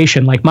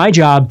organization. Like my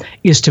job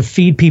is to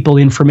feed people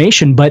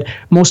information, but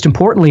most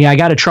importantly, I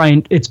got to try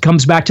and it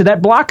comes back to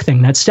that block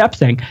thing, that step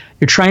thing.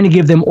 You're trying to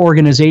give them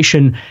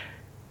organization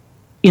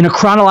in a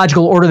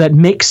chronological order that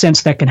makes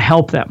sense, that can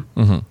help them.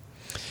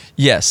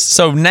 Yes.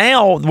 So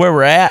now where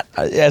we're at,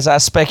 as I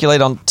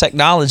speculate on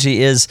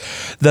technology, is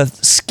the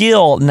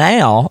skill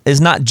now is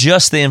not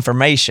just the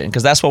information,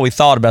 because that's what we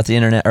thought about the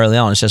internet early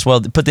on. It's just,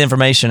 well, put the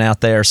information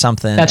out there or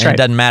something. That's right. It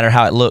doesn't matter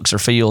how it looks or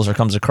feels or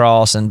comes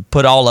across, and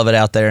put all of it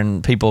out there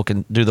and people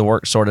can do the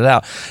work, sort it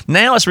out.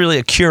 Now it's really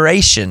a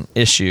curation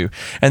issue.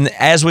 And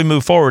as we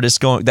move forward,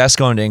 that's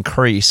going to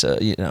increase,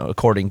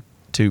 according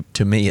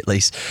to me at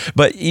least.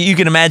 But you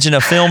can imagine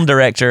a film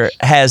director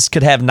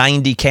could have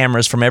 90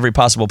 cameras from every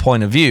possible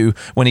point of view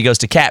when he goes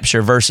to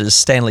capture, versus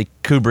Stanley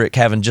Kubrick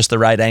having just the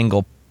right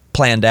angle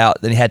planned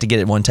out. Then he had to get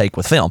it one take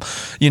with film.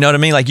 You know what I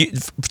mean? Like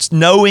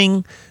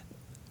knowing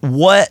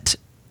what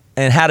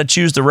and how to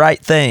choose the right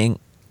thing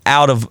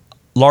out of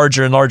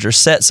larger and larger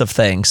sets of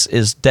things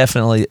is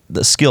definitely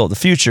the skill of the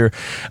future.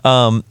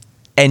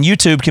 And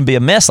YouTube can be a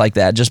mess like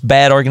that, just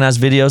bad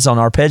organized videos on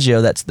arpeggio.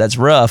 That's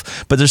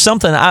rough. But there's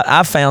something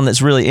I've found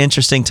that's really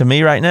interesting to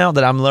me right now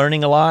that I'm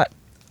learning a lot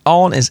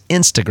on is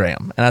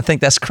Instagram. And I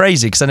think that's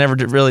crazy because I never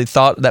really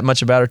thought that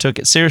much about or took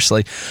it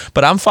seriously.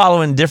 But I'm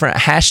following different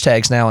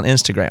hashtags now on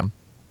Instagram.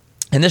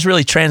 And this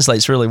really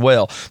translates really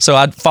well. So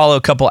I'd follow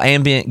a couple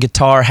ambient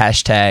guitar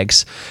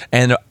hashtags,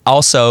 and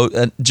also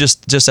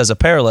just as a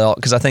parallel,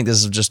 because I think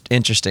this is just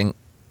interesting.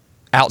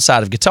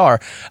 Outside of guitar,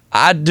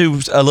 I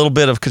do a little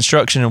bit of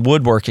construction and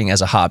woodworking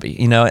as a hobby.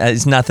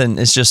 It's nothing.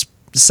 It's just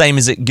the same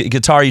as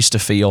guitar used to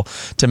feel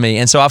to me.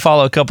 And so I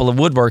follow a couple of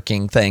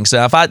woodworking things.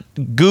 So if I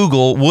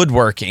Google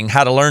woodworking,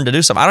 how to learn to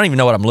do something, I don't even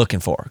know what I'm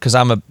looking for, because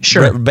I'm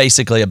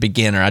basically a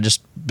beginner. I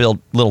just build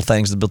little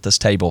things to build this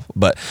table.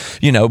 But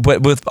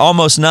with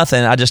almost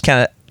nothing, I just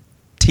kind of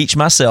teach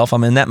myself.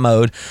 I'm in that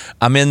mode.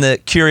 I'm in the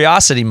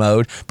curiosity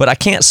mode, but I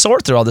can't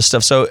sort through all this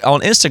stuff. So on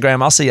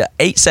Instagram, I'll see an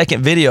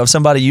 8-second video of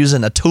somebody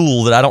using a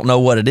tool that I don't know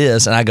what it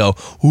is, and I go,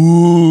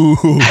 ooh,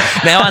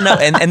 now I know.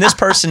 And this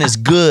person is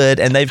good,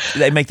 and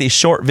they make these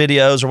short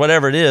videos or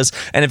whatever it is.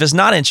 And if it's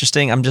not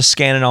interesting, I'm just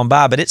scanning on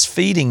by. But it's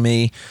feeding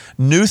me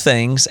new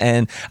things,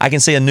 and I can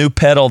see a new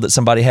pedal that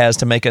somebody has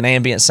to make an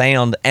ambient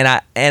sound, and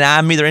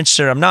I'm either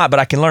interested or I'm not, but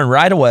I can learn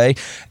right away,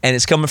 and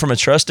it's coming from a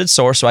trusted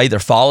source. So I either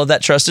follow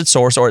that trusted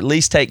source or at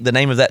least take the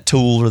name of that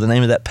tool or the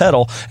name of that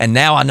pedal, and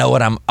now I know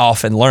what I'm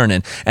off and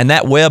learning. And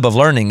that web of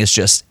learning is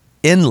just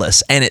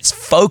endless, and it's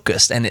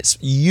focused, and it's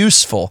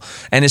useful,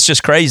 and it's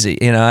just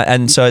crazy,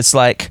 and so it's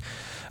like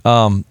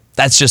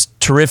that's just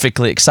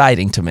terrifically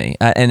exciting to me.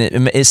 And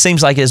it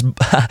seems like this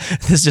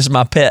is just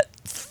my pet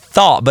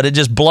thought, but it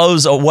just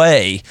blows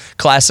away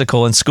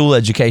classical and school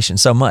education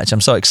so much.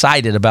 I'm so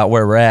excited about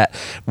where we're at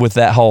with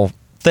that whole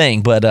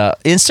thing. But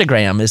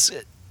Instagram is,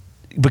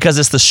 because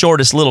it's the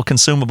shortest little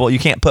consumable, you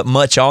can't put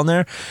much on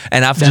there,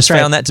 and I've just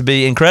found that to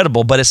be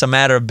incredible. But it's a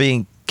matter of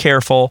being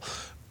careful,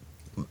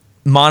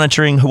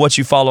 monitoring what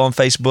you follow on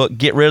Facebook,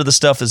 get rid of the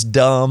stuff that's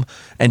dumb,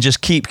 and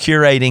just keep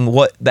curating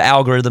what the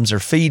algorithms are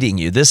feeding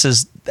you. This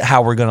is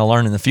how we're going to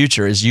learn in the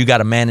future is you got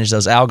to manage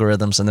those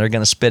algorithms, and they're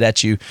going to spit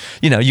at you.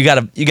 You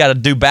got to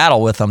do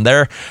battle with them.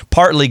 They're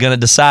partly going to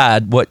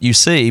decide what you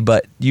see,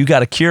 but you got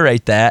to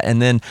curate that,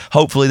 and then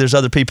hopefully there's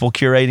other people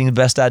curating the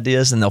best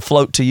ideas, and they'll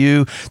float to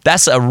you.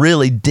 That's a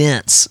really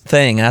dense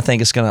thing, and I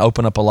think it's going to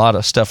open up a lot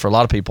of stuff for a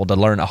lot of people to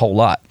learn a whole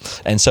lot.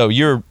 And so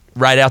you're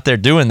right out there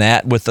doing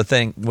that with the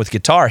thing with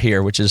guitar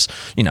here, which is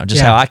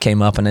just how I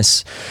came up, and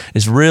it's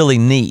really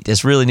neat.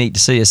 It's really neat to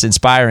see. It's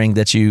inspiring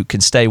that you can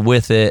stay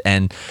with it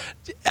and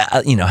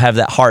have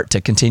that heart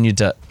to continue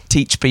to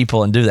teach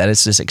people and do that.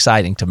 It's just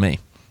exciting to me.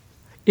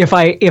 If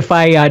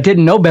I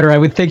didn't know better, I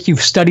would think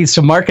you've studied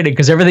some marketing,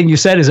 because everything you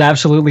said is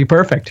absolutely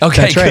perfect.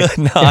 Okay, that's right.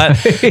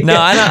 Good.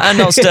 I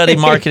don't study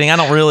marketing. I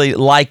don't really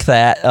like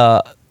that.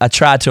 I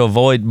try to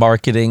avoid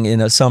marketing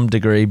in some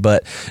degree,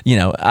 but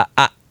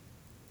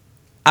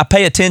I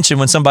pay attention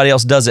when somebody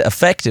else does it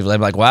effectively.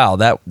 I'm like, wow,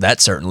 that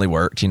certainly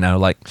worked.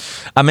 Like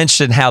I'm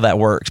interested in how that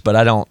works, but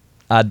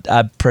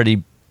I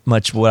pretty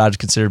much what I'd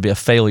consider to be a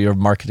failure of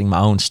marketing my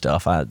own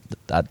stuff. I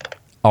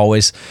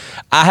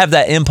have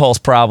that impulse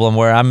problem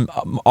where I'm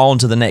on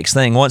to the next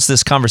thing. Once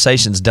this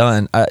conversation's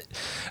done,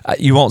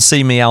 you won't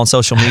see me on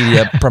social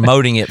media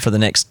promoting it for the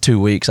next 2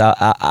 weeks.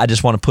 I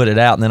just want to put it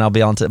out, and then I'll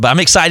be on to it. But I'm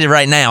excited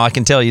right now, I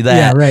can tell you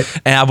that. Yeah,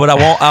 right. And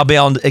I'll be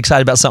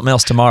excited about something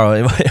else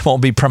tomorrow. It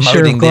won't be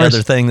promoting the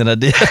other thing that I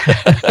did.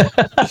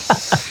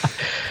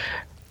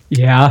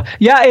 Yeah.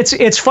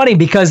 It's funny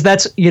because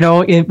that's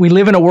we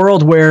live in a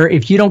world where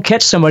if you don't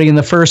catch somebody in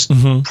the first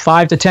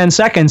 5 to 10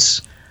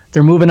 seconds,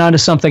 they're moving on to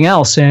something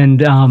else.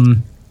 And,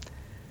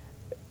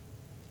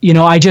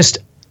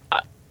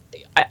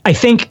 I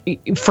think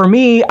for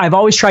me, I've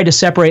always tried to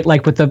separate,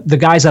 like with the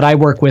guys that I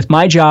work with,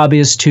 my job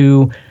is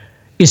to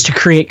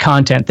create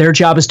content. Their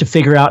job is to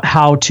figure out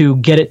how to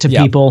get it to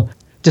people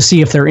to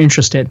see if they're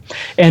interested.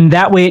 And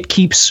that way it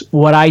keeps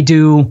what I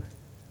do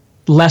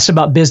less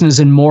about business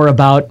and more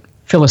about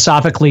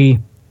philosophically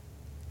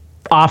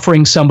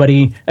offering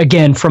somebody,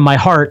 again, from my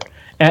heart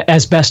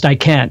as best I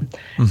can.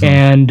 Mm-hmm.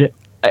 And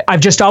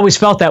I've just always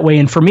felt that way.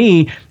 And for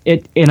me,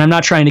 and I'm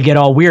not trying to get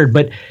all weird,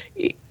 but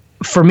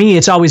for me,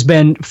 it's always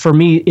been,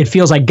 it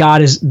feels like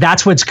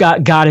that's what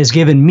God has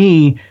given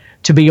me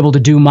to be able to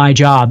do my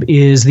job,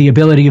 is the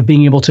ability of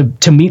being able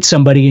to meet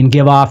somebody and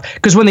give off.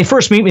 Because when they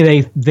first meet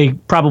me, they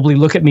probably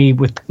look at me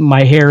with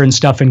my hair and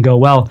stuff and go,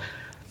 well,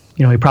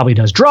 he probably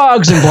does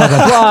drugs and blah,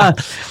 blah, blah.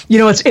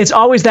 It's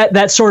always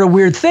that sort of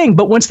weird thing.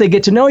 But once they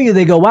get to know you,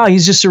 they go, wow,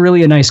 he's just a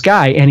really nice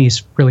guy, and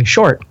he's really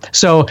short.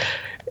 So,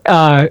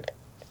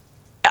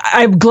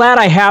 I'm glad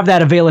I have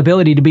that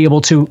availability to be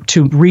able to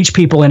reach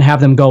people and have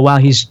them go, wow,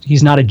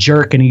 he's not a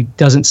jerk, and he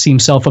doesn't seem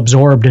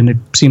self-absorbed, and it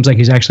seems like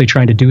he's actually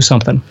trying to do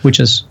something, which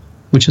is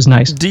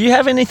nice. Do you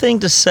have anything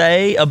to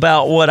say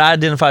about what I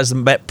identify as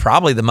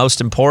probably the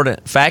most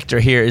important factor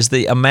here is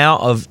the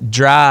amount of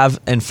drive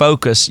and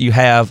focus you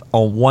have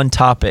on one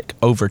topic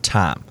over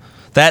time?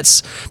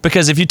 That's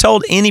because if you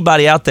told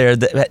anybody out there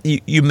that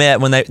you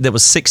met when that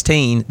was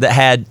 16 that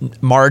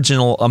had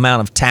marginal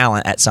amount of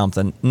talent at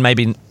something,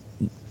 maybe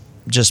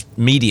just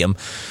medium,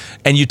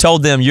 and you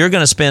told them you're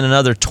going to spend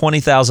another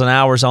 20,000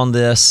 hours on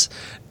this,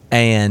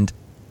 and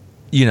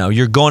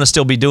you're going to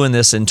still be doing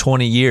this in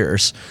 20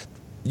 years,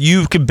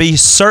 you could be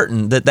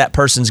certain that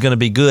person's going to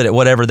be good at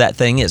whatever that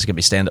thing is. It could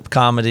be stand-up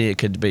comedy, it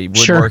could be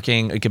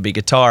woodworking, It could be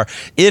guitar.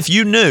 If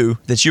you knew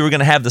that you were going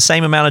to have the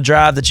same amount of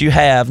drive that you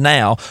have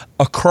now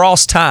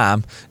across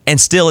time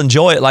and still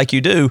enjoy it like you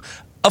do,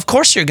 of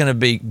course you're going to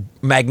be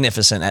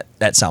magnificent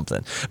at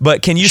something.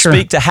 But can you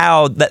speak to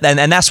how that,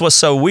 and that's what's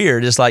so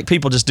weird, is like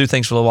people just do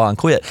things for a little while and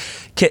quit.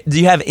 Do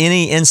you have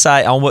any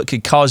insight on what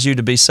could cause you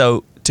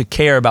to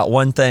care about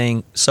one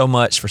thing so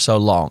much for so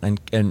long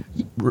and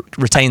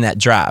retain that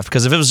drive?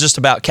 Because if it was just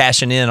about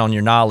cashing in on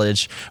your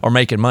knowledge or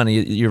making money,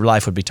 your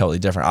life would be totally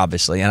different,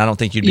 obviously. And I don't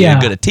think you'd be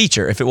as good a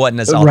teacher if it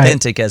wasn't as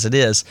authentic as it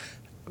is.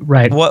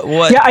 Right. What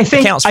I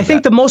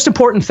think the most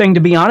important thing,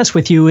 to be honest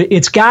with you,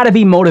 it's got to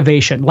be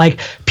motivation. Like,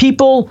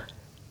 people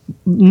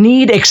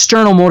need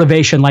external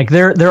motivation. Like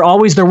they're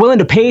willing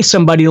to pay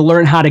somebody to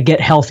learn how to get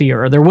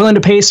healthier, or they're willing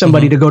to pay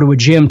somebody to go to a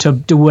gym to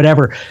do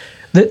whatever.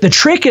 The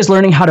trick is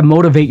learning how to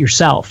motivate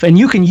yourself, and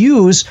you can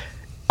use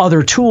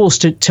other tools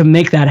to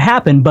make that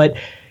happen. But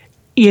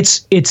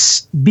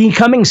it's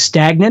becoming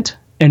stagnant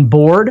and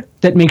bored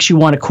that makes you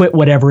want to quit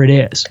whatever it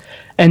is.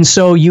 And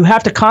so you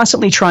have to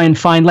constantly try and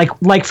find,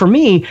 like for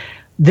me,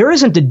 there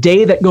isn't a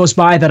day that goes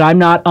by that I'm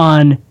not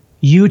on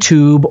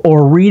YouTube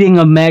or reading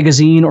a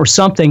magazine or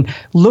something,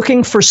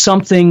 looking for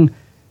something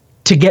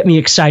to get me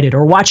excited,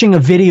 or watching a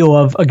video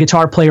of a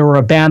guitar player or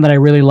a band that I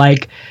really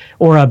like,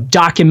 or a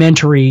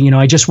documentary.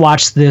 I just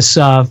watched this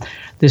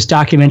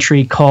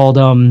documentary called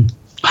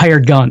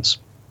Hired Guns.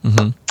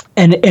 Mm-hmm.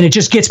 And it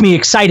just gets me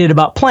excited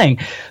about playing.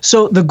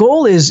 So the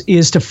goal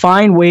is to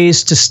find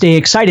ways to stay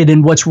excited.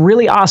 And what's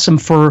really awesome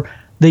for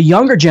the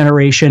younger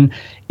generation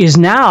is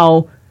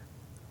now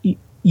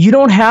you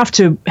don't have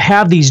to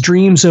have these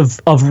dreams of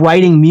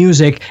writing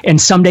music and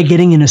someday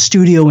getting in a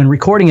studio and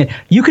recording it.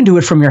 You can do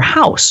it from your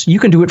house. You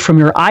can do it from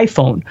your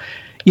iPhone.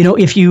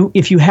 if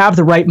you have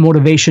the right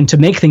motivation to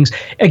make things,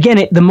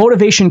 again, the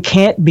motivation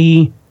can't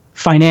be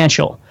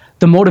financial.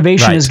 The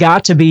motivation has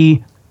got to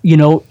be,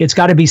 it's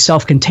got to be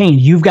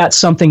self-contained. You've got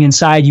something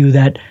inside you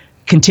that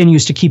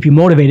continues to keep you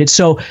motivated.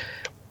 So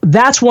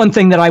that's one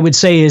thing that I would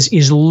say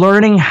is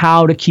learning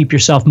how to keep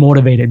yourself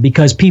motivated,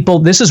 because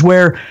this is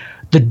where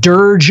the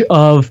dirge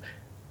of,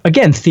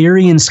 again,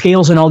 theory and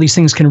scales and all these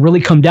things can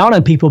really come down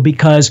on people,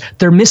 because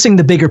they're missing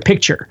the bigger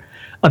picture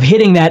of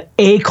hitting that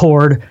A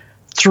chord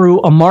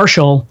through a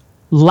Marshall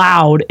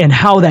loud, and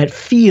how that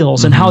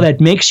feels and how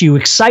that makes you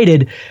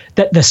excited,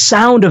 that the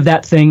sound of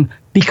that thing,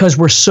 because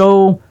we're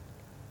so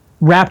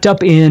wrapped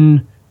up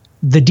in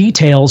the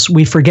details,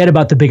 we forget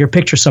about the bigger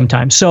picture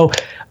sometimes. So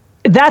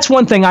that's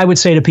one thing I would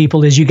say to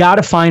people is you got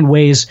to find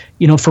ways,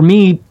 for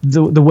me,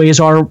 the ways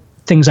are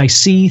things I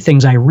see,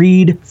 things I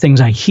read,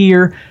 things I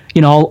hear.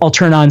 I'll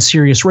turn on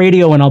Sirius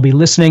Radio and I'll be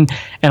listening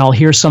and I'll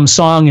hear some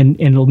song and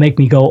it'll make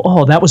me go,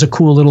 oh, that was a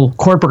cool little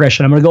chord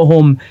progression. I'm going to go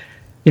home,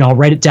 I'll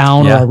write it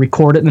down or I'll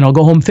record it, and then I'll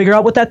go home and figure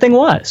out what that thing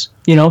was.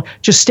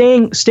 Just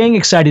staying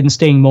excited and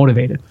staying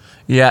motivated.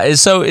 Yeah.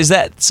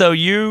 So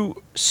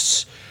you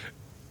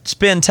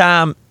spend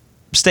time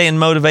staying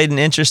motivated and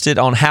interested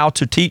on how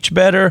to teach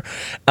better.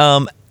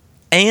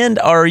 And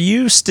are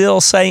you still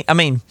saying,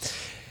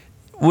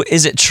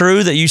 is it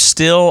true that you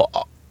still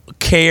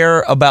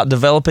care about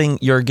developing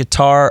your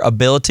guitar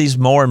abilities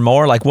more and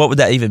more? Like, what would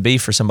that even be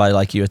for somebody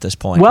like you at this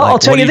point? Well, like, I'll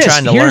tell you this. What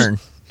are you trying to learn?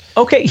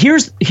 Okay,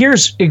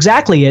 here's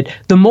exactly it.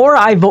 The more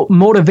I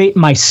motivate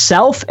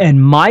myself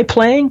and my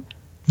playing,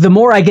 the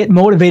more I get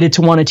motivated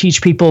to want to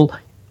teach people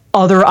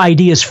other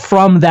ideas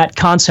from that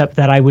concept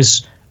that I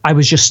was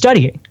just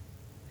studying.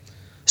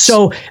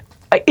 So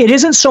it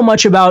isn't so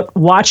much about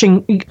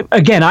watching.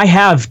 Again, I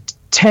have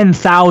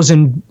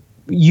 10,000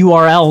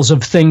 URLs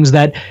of things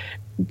that,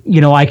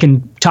 I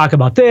can talk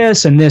about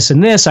this and this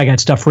and this. I got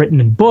stuff written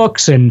in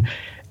books, and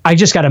I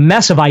just got a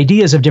mess of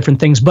ideas of different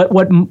things. But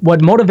what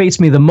motivates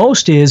me the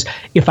most is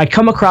if I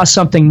come across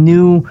something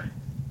new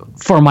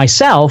for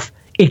myself,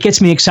 it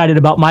gets me excited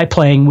about my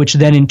playing, which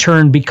then in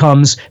turn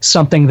becomes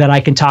something that I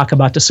can talk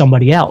about to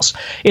somebody else.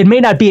 It may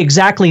not be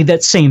exactly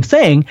that same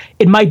thing.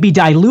 It might be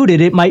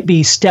diluted. It might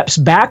be steps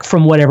back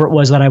from whatever it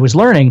was that I was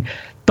learning.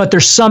 But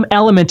there's some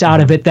element out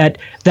of it that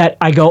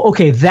I go,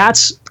 okay,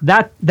 that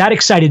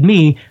excited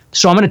me,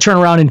 so I'm going to turn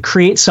around and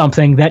create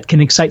something that can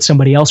excite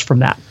somebody else from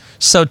that.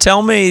 So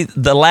tell me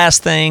the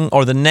last thing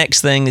or the next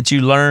thing that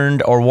you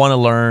learned or want to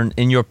learn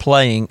in your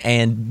playing,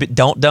 and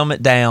don't dumb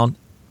it down.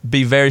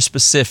 Be very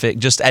specific,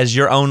 just as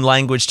your own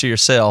language to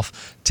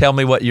yourself. Tell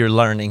me what you're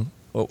learning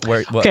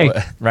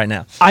right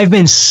now. I've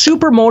been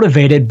super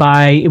motivated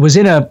by,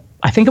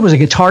 I think it was a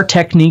Guitar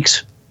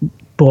Techniques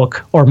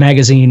book or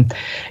magazine.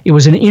 It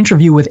was an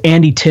interview with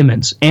Andy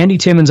Timmons. Andy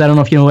Timmons, I don't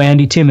know if you know who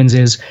Andy Timmons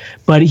is,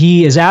 but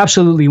he is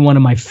absolutely one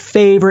of my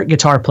favorite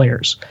guitar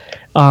players.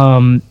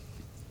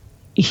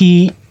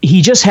 He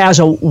just has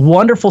a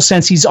wonderful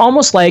sense. He's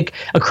almost like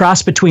a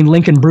cross between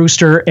Lincoln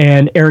Brewster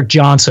and Eric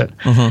Johnson.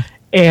 Mm-hmm.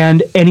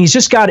 And he's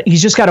just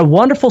got a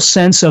wonderful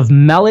sense of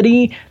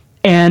melody.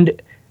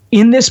 And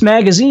in this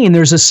magazine,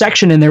 there's a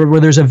section in there where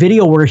there's a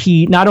video where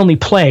he not only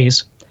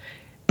plays,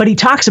 but he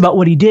talks about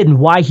what he did and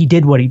why he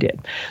did what he did.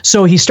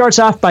 So he starts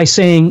off by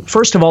saying,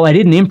 first of all, I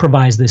didn't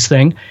improvise this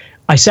thing.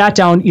 I sat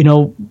down,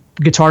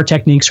 Guitar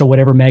Techniques or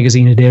whatever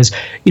magazine it is,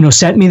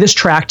 sent me this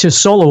track to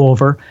solo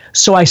over.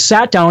 So I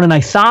sat down and I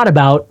thought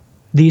about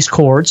these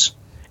chords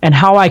and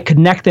how I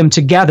connect them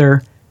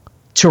together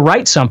to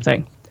write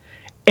something.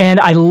 And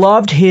I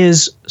loved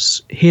his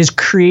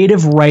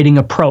creative writing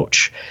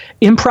approach.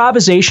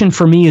 Improvisation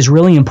for me is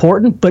really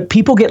important, but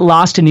people get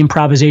lost in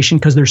improvisation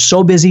because they're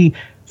so busy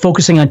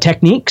focusing on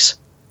techniques,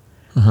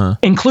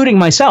 including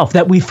myself,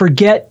 that we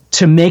forget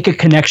to make a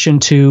connection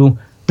to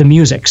the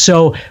music.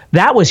 So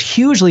that was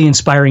hugely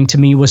inspiring to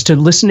me, was to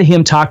listen to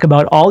him talk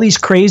about all these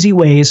crazy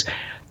ways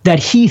that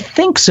he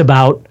thinks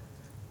about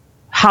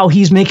how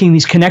he's making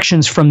these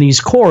connections from these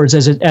chords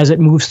as it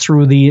moves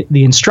through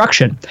the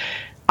instruction.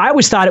 I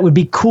always thought it would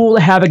be cool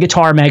to have a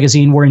guitar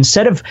magazine where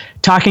instead of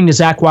talking to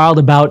Zakk Wylde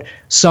about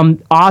some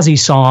Ozzy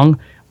song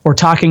or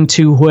talking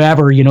to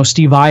whoever,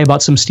 Steve Vai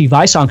about some Steve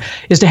Vai song,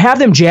 is to have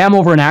them jam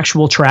over an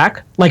actual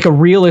track, like a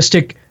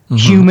realistic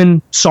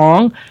human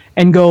song,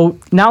 and go,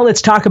 now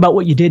let's talk about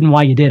what you did and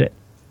why you did it.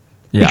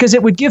 Yeah. Because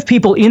it would give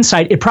people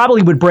insight. It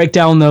probably would break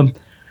down the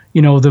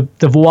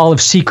wall of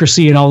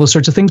secrecy and all those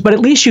sorts of things, but at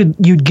least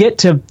you'd get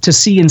to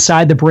see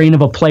inside the brain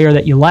of a player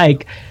that you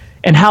like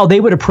and how they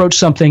would approach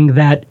something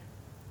that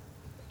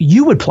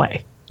you would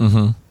play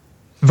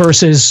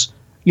versus,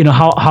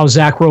 how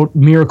Zakk wrote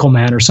Miracle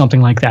Man or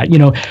something like that,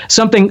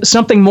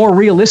 something more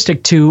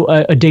realistic to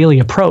a daily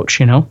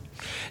approach,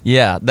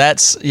 Yeah,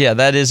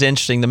 that is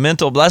interesting. The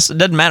mental, it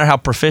doesn't matter how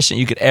proficient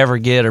you could ever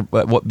get or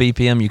what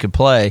BPM you could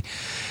play.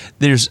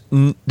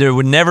 There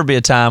would never be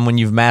a time when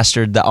you've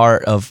mastered the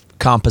art of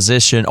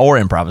composition or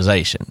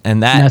improvisation,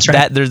 and that's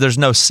right. There's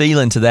no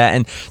ceiling to that.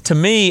 And to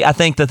me, I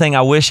think the thing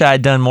I wish I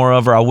had done more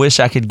of, or I wish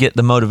I could get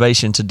the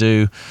motivation to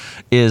do,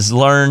 is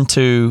learn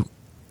to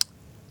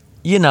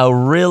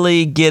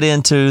really get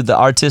into the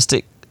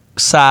artistic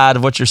side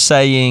of what you're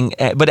saying,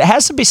 but it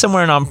has to be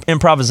somewhere in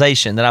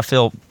improvisation that I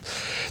feel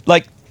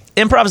like.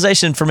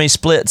 Improvisation for me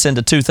splits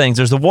into two things.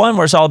 There's the one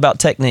where it's all about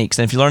techniques,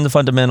 and if you learn the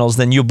fundamentals,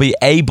 then you'll be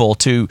able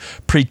to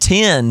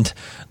pretend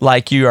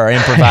like you are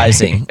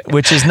improvising,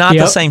 which is not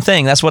the same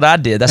thing. That's what I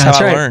did. That's how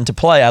I learned to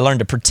play. I learned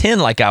to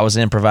pretend like I was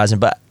improvising.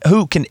 But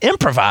who can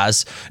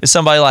improvise is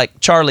somebody like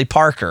Charlie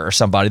Parker or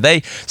somebody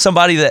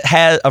that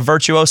has a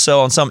virtuoso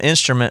on some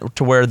instrument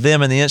to where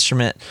them and the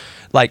instrument,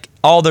 like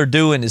all they're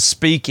doing is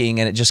speaking,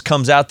 and it just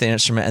comes out the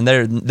instrument, and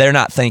they're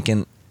not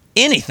thinking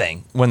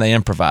anything when they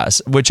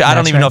improvise, which I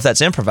don't even know if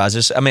that's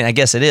improvised. I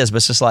guess it is, but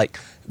it's just like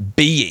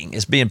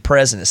it's being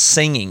present, it's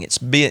singing, it's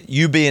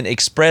being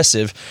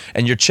expressive,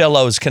 and your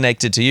cello is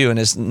connected to you, and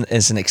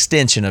it's an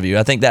extension of you.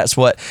 I think that's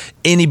what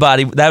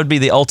that would be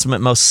the ultimate,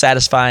 most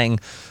satisfying,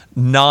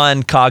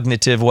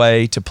 non-cognitive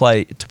way to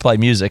play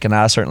music, and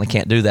I certainly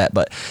can't do that,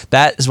 but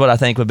that is what I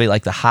think would be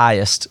like the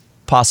highest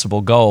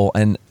possible goal,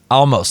 and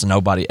almost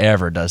nobody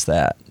ever does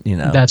that,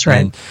 That's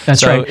right. And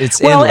that's so right.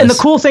 It's well, endless. and the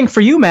cool thing for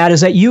you, Matt,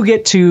 is that you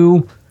get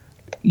to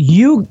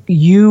you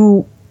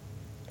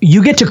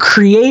get to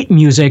create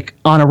music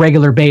on a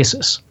regular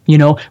basis.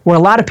 Where a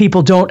lot of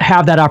people don't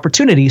have that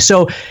opportunity.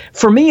 So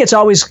for me, it's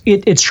always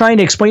it's trying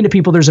to explain to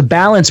people there's a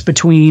balance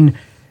between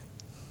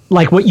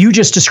like what you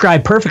just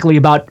described perfectly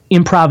about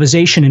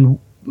improvisation and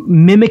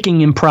mimicking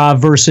improv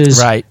versus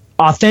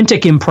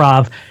authentic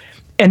improv.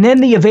 And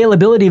then the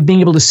availability of being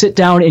able to sit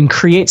down and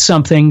create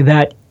something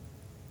that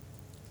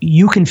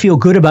you can feel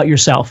good about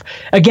yourself.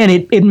 Again,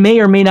 it may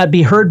or may not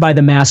be heard by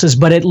the masses,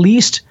 but at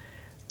least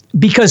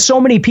because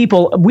so many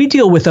people, we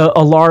deal with a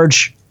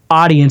large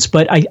audience,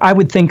 but I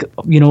would think,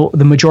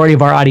 the majority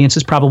of our audience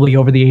is probably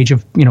over the age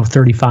of,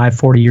 35,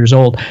 40 years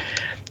old.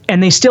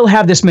 And they still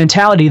have this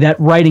mentality that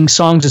writing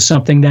songs is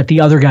something that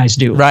the other guys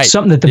do,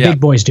 something that the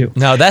big boys do.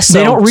 No, that's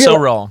so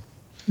wrong.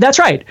 That's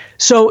right.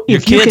 So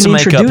if you can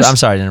introduce... I'm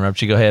sorry to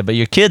interrupt you. Go ahead. But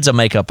your kids will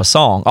make up a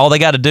song. All they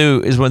got to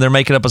do is when they're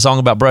making up a song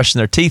about brushing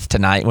their teeth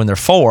tonight when they're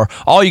 4,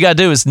 all you got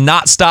to do is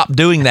not stop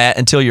doing that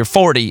until you're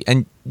 40.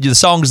 And the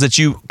songs that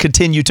you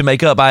continue to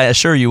make up, I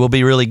assure you, will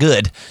be really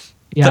good.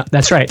 Yeah,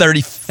 that's right.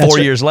 34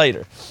 years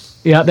later.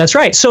 Yeah, that's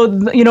right. So,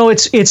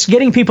 it's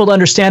getting people to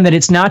understand that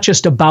it's not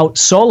just about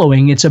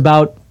soloing. It's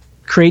about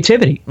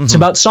creativity. Mm-hmm. It's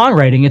about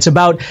songwriting. It's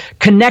about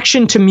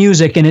connection to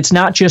music, and it's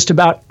not just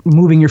about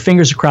moving your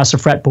fingers across a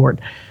fretboard.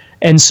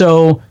 And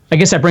so I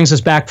guess that brings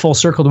us back full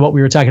circle to what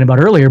we were talking about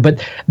earlier.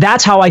 But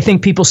that's how I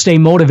think people stay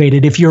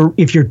motivated. If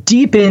you're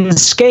deep in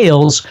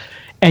scales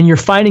and you're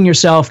finding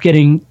yourself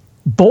getting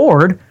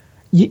bored,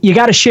 you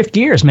got to shift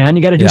gears, man.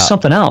 You got to do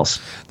something else.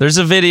 There's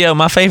a video.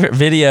 My favorite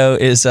video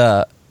is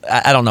I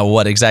don't know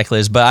what exactly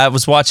it is, but I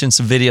was watching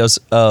some videos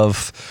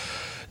of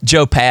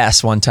Joe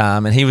Pass one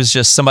time, and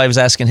somebody was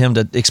asking him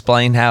to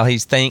explain how he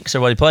thinks or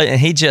what he plays, and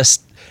he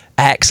just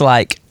acts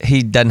like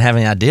he doesn't have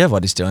any idea of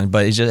what he's doing,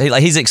 but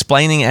he's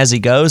explaining as he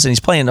goes, and he's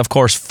playing, of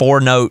course,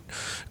 4-note,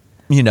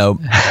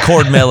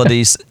 chord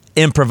melodies,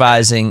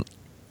 improvising,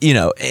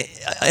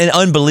 and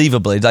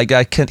unbelievably, like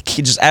I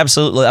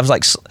was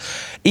like,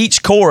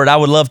 each chord I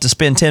would love to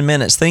spend 10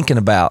 minutes thinking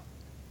about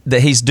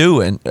that he's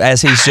doing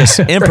as he's just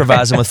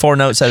improvising with 4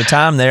 notes at a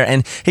time there,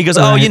 and he goes,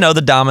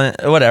 the dominant,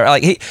 whatever.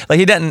 Like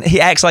he doesn't.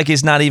 He acts like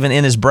he's not even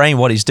in his brain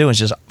what he's doing. It's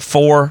just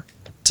 4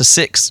 to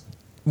 6,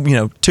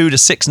 2 to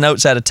 6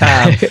 notes at a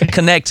time,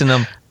 connecting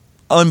them.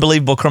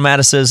 Unbelievable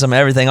chromaticism,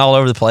 everything all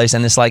over the place,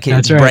 and it's like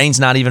his brain's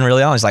not even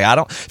really on. He's like,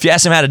 if you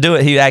ask him how to do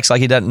it, he acts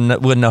like he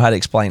wouldn't know how to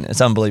explain it. It's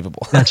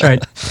unbelievable. That's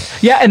right.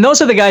 Yeah, and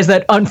those are the guys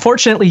that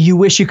unfortunately you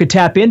wish you could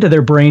tap into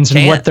their brains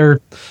and what they're.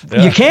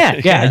 Yeah. You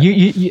can't.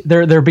 Yeah,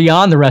 they're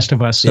beyond the rest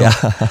of us. So. Yeah,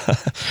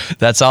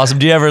 that's awesome.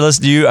 Do you ever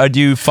listen? Do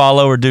you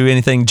follow or do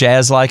anything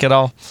jazz like at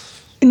all?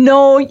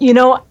 No,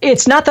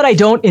 it's not that I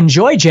don't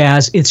enjoy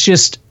jazz. It's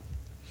just.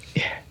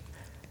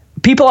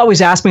 People always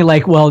ask me,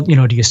 like, well,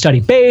 do you study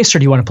bass or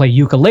do you want to play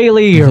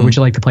ukulele or would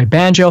you like to play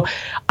banjo?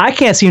 I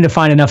can't seem to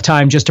find enough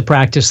time just to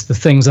practice the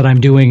things that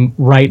I'm doing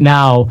right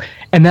now.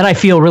 And then I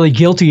feel really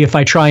guilty if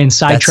I try and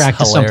sidetrack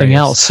to something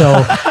else.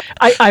 So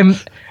I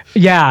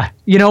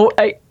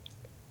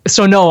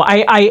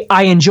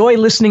enjoy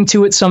listening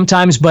to it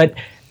sometimes, but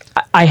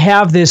I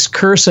have this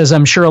curse, as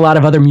I'm sure a lot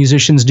of other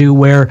musicians do,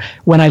 where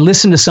when I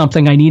listen to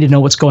something, I need to know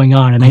what's going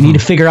on and I need to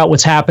figure out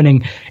what's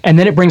happening. And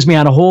then it brings me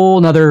on a whole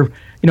nother,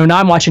 now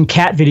I'm watching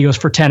cat videos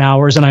for 10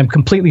 hours and I'm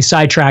completely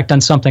sidetracked on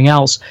something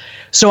else.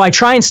 So I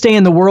try and stay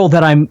in the world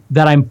that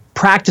I'm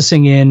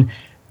practicing in,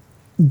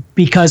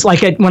 because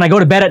when I go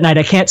to bed at night,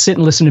 I can't sit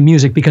and listen to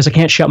music because I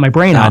can't shut my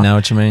brain off. I know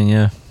what you mean,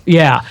 yeah.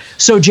 Yeah.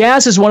 So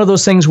jazz is one of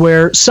those things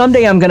where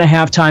someday I'm going to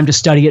have time to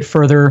study it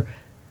further,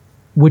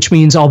 which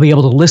means I'll be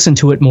able to listen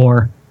to it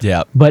more.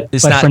 Yeah, but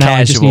it's but not for now,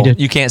 casual. I just need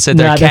to, you can't sit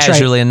there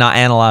casually and not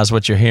analyze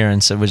what you're hearing,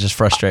 so which is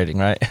frustrating,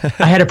 right?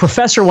 I had a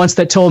professor once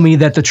that told me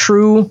that the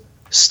true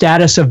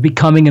status of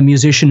becoming a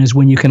musician is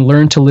when you can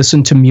learn to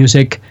listen to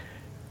music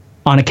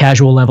on a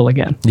casual level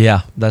again.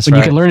 Yeah, that's when right.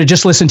 You can learn to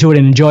just listen to it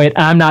and enjoy it.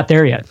 I'm not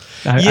there yet.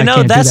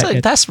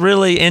 That's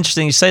really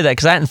interesting you say that,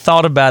 because I hadn't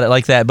thought about it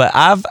like that. But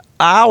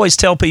I always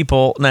tell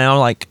people now,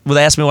 like, well,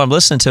 they ask me what I'm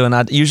listening to, and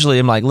I usually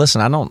am like,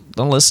 listen, I don't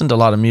listen to a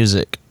lot of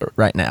music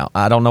right now.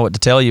 I don't know what to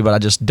tell you, but I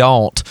just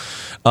don't,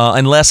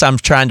 unless I'm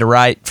trying to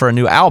write for a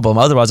new album.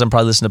 Otherwise, I'm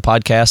probably listening to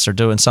podcasts or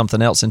doing something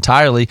else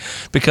entirely,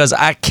 because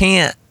I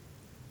can't.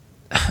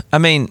 I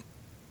mean,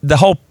 the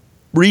whole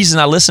reason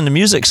I listened to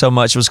music so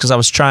much was because I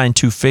was trying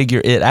to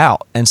figure it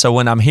out, and so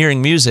when I'm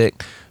hearing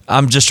music,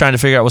 I'm just trying to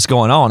figure out what's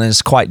going on, and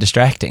it's quite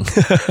distracting.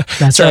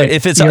 That's so right.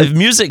 if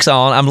music's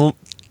on, I'm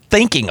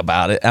thinking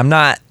about it. I'm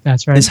not.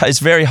 That's right. It's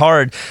very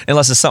hard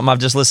unless it's something I've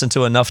just listened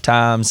to enough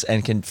times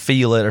and can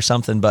feel it or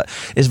something. But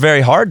it's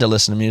very hard to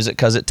listen to music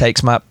because it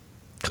takes my.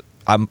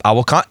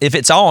 If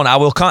it's on, I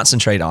will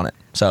concentrate on it.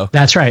 So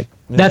that's right.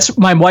 Yeah. That's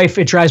my wife.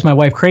 It drives my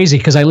wife crazy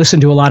because I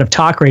listen to a lot of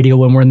talk radio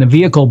when we're in the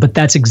vehicle. But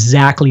that's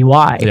exactly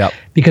why. Yep.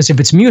 Because if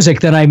it's music,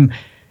 then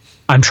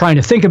I'm trying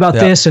to think about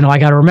this, and I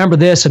got to remember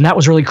this, and that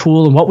was really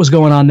cool, and what was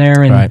going on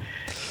there, and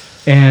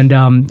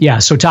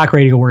so talk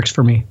radio works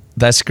for me.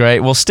 That's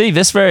great. Well, Steve,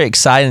 it's very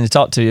exciting to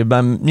talk to you.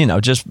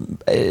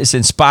 It's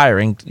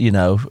inspiring.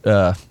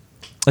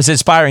 It's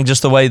inspiring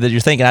just the way that you're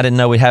thinking. I didn't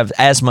know we have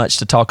as much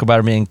to talk about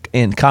or being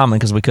in common,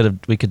 because we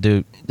could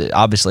do.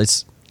 Obviously,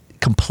 it's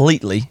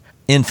completely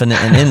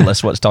infinite and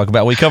endless what to talk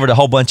about. We covered a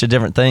whole bunch of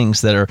different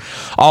things that are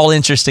all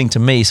interesting to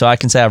me. So I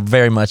can say I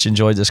very much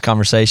enjoyed this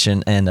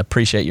conversation and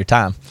appreciate your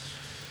time.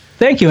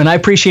 Thank you, and I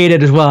appreciate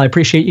it as well. I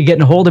appreciate you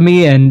getting a hold of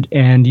me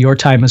and your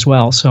time as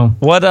well. So,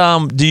 what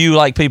do you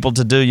like people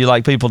to do? You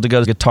like people to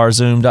go to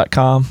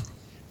guitarzoom.com?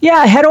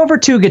 Yeah, head over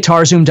to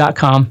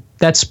guitarzoom.com.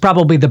 That's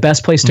probably the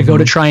best place to go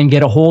to try and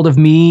get a hold of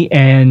me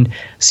and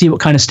see what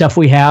kind of stuff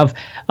we have.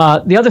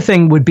 The other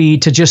thing would be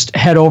to just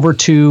head over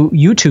to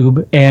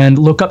YouTube and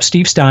look up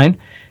Steve Stein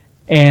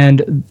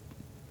and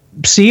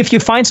see if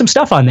you find some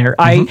stuff on there.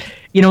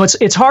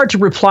 It's hard to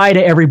reply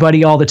to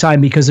everybody all the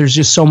time because there's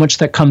just so much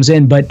that comes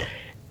in, but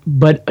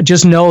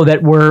just know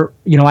that I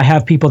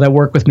have people that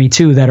work with me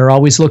too that are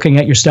always looking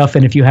at your stuff,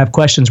 and if you have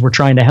questions, we're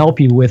trying to help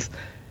you with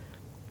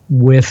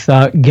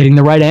getting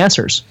the right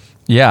answers.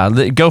 Yeah,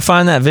 go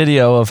find that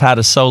video of how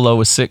to solo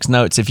with 6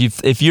 notes.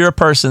 If you're a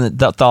person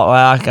that thought,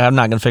 well, I'm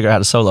not going to figure out how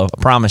to solo, I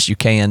promise you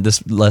can.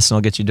 This lesson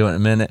will get you doing it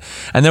in a minute.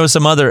 And there was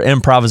some other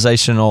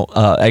improvisational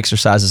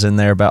exercises in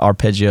there about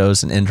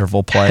arpeggios and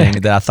interval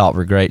playing that I thought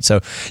were great. So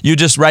you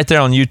just right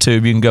there on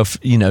YouTube, you can go,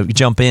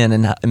 jump in,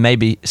 and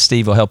maybe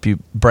Steve will help you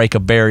break a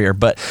barrier.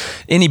 But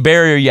any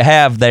barrier you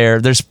have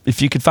there,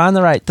 if you could find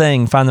the right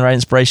thing, find the right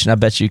inspiration, I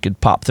bet you could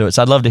pop through it.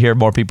 So I'd love to hear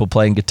more people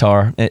playing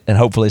guitar, and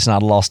hopefully it's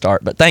not a lost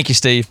art. But thank you,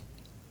 Steve.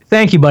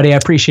 Thank you, buddy. I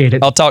appreciate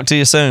it. I'll talk to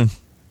you soon.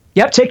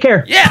 Yep, take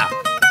care. Yeah.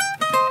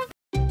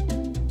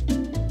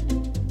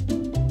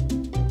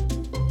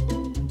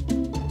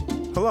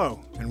 Hello,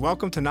 and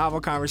welcome to Novel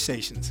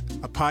Conversations,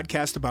 a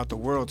podcast about the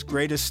world's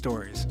greatest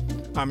stories.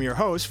 I'm your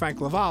host, Frank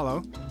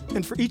Lavallo,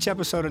 and for each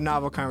episode of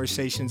Novel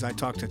Conversations, I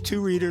talk to 2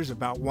 readers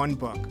about one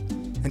book.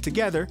 And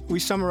together, we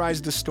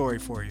summarize the story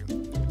for you.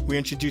 We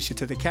introduce you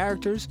to the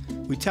characters,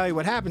 we tell you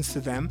what happens to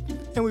them,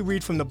 and we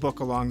read from the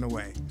book along the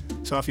way.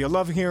 So if you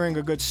love hearing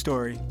a good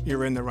story,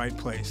 you're in the right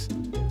place.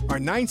 Our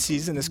 9th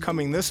season is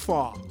coming this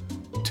fall.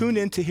 Tune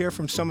in to hear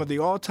from some of the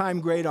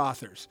all-time great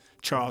authors,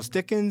 Charles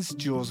Dickens,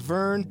 Jules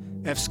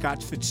Verne, F.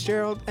 Scott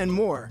Fitzgerald, and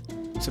more.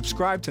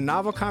 Subscribe to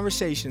Novel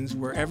Conversations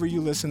wherever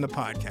you listen to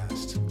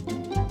podcasts.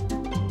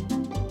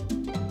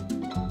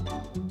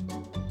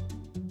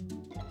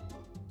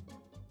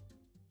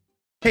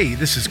 Hey,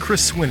 this is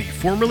Chris Swinney,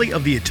 formerly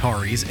of the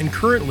Ataris and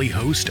currently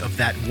host of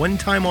That One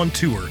Time on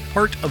Tour,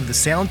 part of the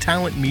Sound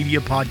Talent Media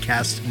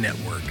Podcast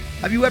Network.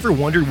 Have you ever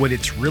wondered what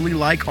it's really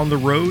like on the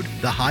road?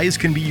 The highs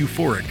can be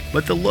euphoric,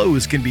 but the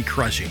lows can be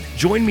crushing.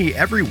 Join me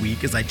every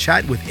week as I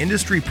chat with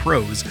industry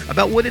pros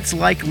about what it's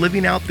like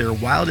living out their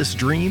wildest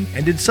dream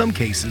and, in some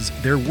cases,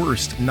 their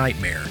worst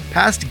nightmare.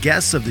 Past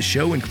guests of the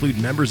show include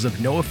members of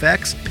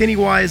NoFX,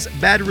 Pennywise,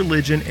 Bad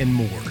Religion, and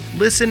more.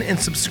 Listen and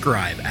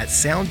subscribe at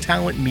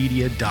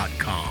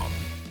soundtalentmedia.com.